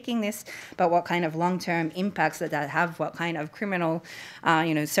into taking this, but what kind of long-term impacts that have, what kind of criminal,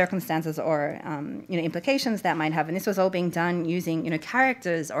 circumstances or, implications that might have. And this was all being done using,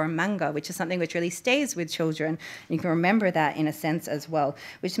 characters or manga, which is something which really stays with children. You can remember that in a sense as well,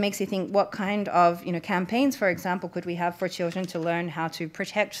 which makes you think what kind of, campaigns, for example, could we have for children to learn how to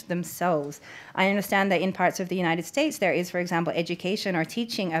protect themselves? I understand that in parts of the United States, there is, for example, education or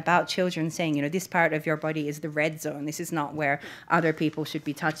teaching about children saying, this part of your body is the red zone. This is not where other people should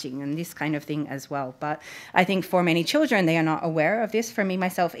be touching, and this kind of thing as well. But I think for many children, they are not aware of this. For me,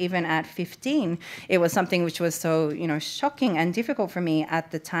 myself, even at 15, it was something which was so, shocking and difficult for me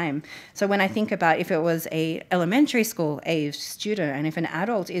at the time. So when I think about if it was a elementary school age student, and if an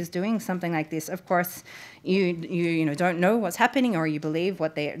adult is doing something like this, of course, you don't know what's happening, or you believe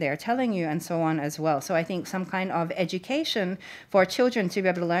what they're telling you, and so on as well. So I think some kind of education for children to be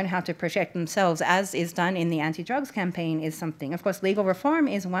able to learn how to protect themselves, as is done in the anti-drugs campaign, is something. Of course, legal reform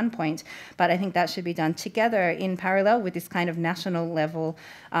is one point, but I think that should be done together in parallel with this kind of national level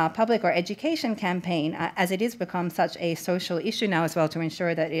public or education campaign, as it has become such a social issue now as well, to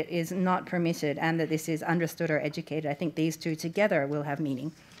ensure that it is not permitted and that this is understood or educated. I think these two together will have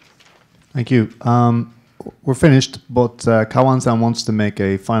meaning. Thank you. We're finished, but Kawan-san wants to make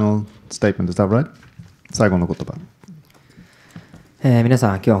a final statement. Is that right? 最後の言葉。皆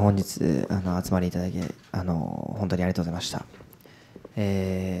さん、今日は本日集まりいただき本当にありがとうございました。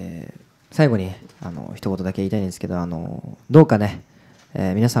最後に一言だけ言いたいんですけど、どうかね、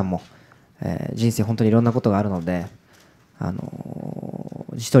皆さんも、人生本当にいろんなことがあるので、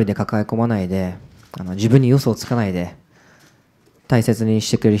一人で抱え込まないで、自分に嘘をつかないで、大切にし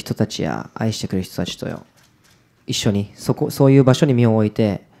てくれる人たちや愛してくれる人たちと一緒にそういう場所に身を置い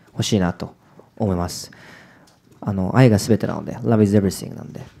てほしいなと思います。愛が全てなので、Love is everything な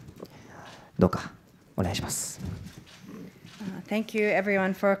ので、どうかお願いします。Thank you,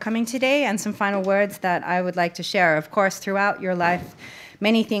 everyone, for coming today. And some final words that I would like to share. Of course, throughout your life,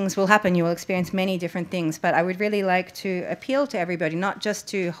 many things will happen. You will experience many different things. But I would really like to appeal to everybody, not just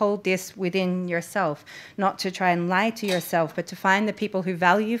to hold this within yourself, not to try and lie to yourself, but to find the people who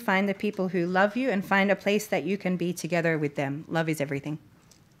value you, find the people who love you, and find a place that you can be together with them. Love is everything.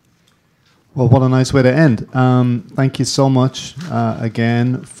 Well, what a nice way to end. Thank you so much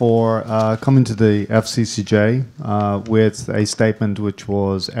again for coming to the FCCJ with a statement which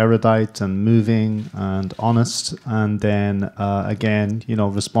was erudite and moving and honest, and then again,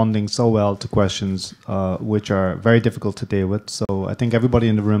 responding so well to questions which are very difficult to deal with. So I think everybody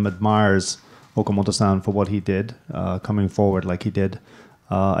in the room admires Okamoto-san for what he did, coming forward like he did.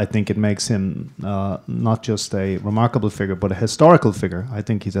 I think it makes him not just a remarkable figure, but a historical figure. I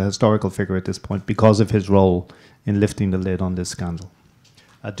think he's a historical figure at this point because of his role in lifting the lid on this scandal.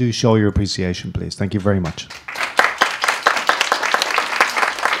 Do show your appreciation, please. Thank you very much.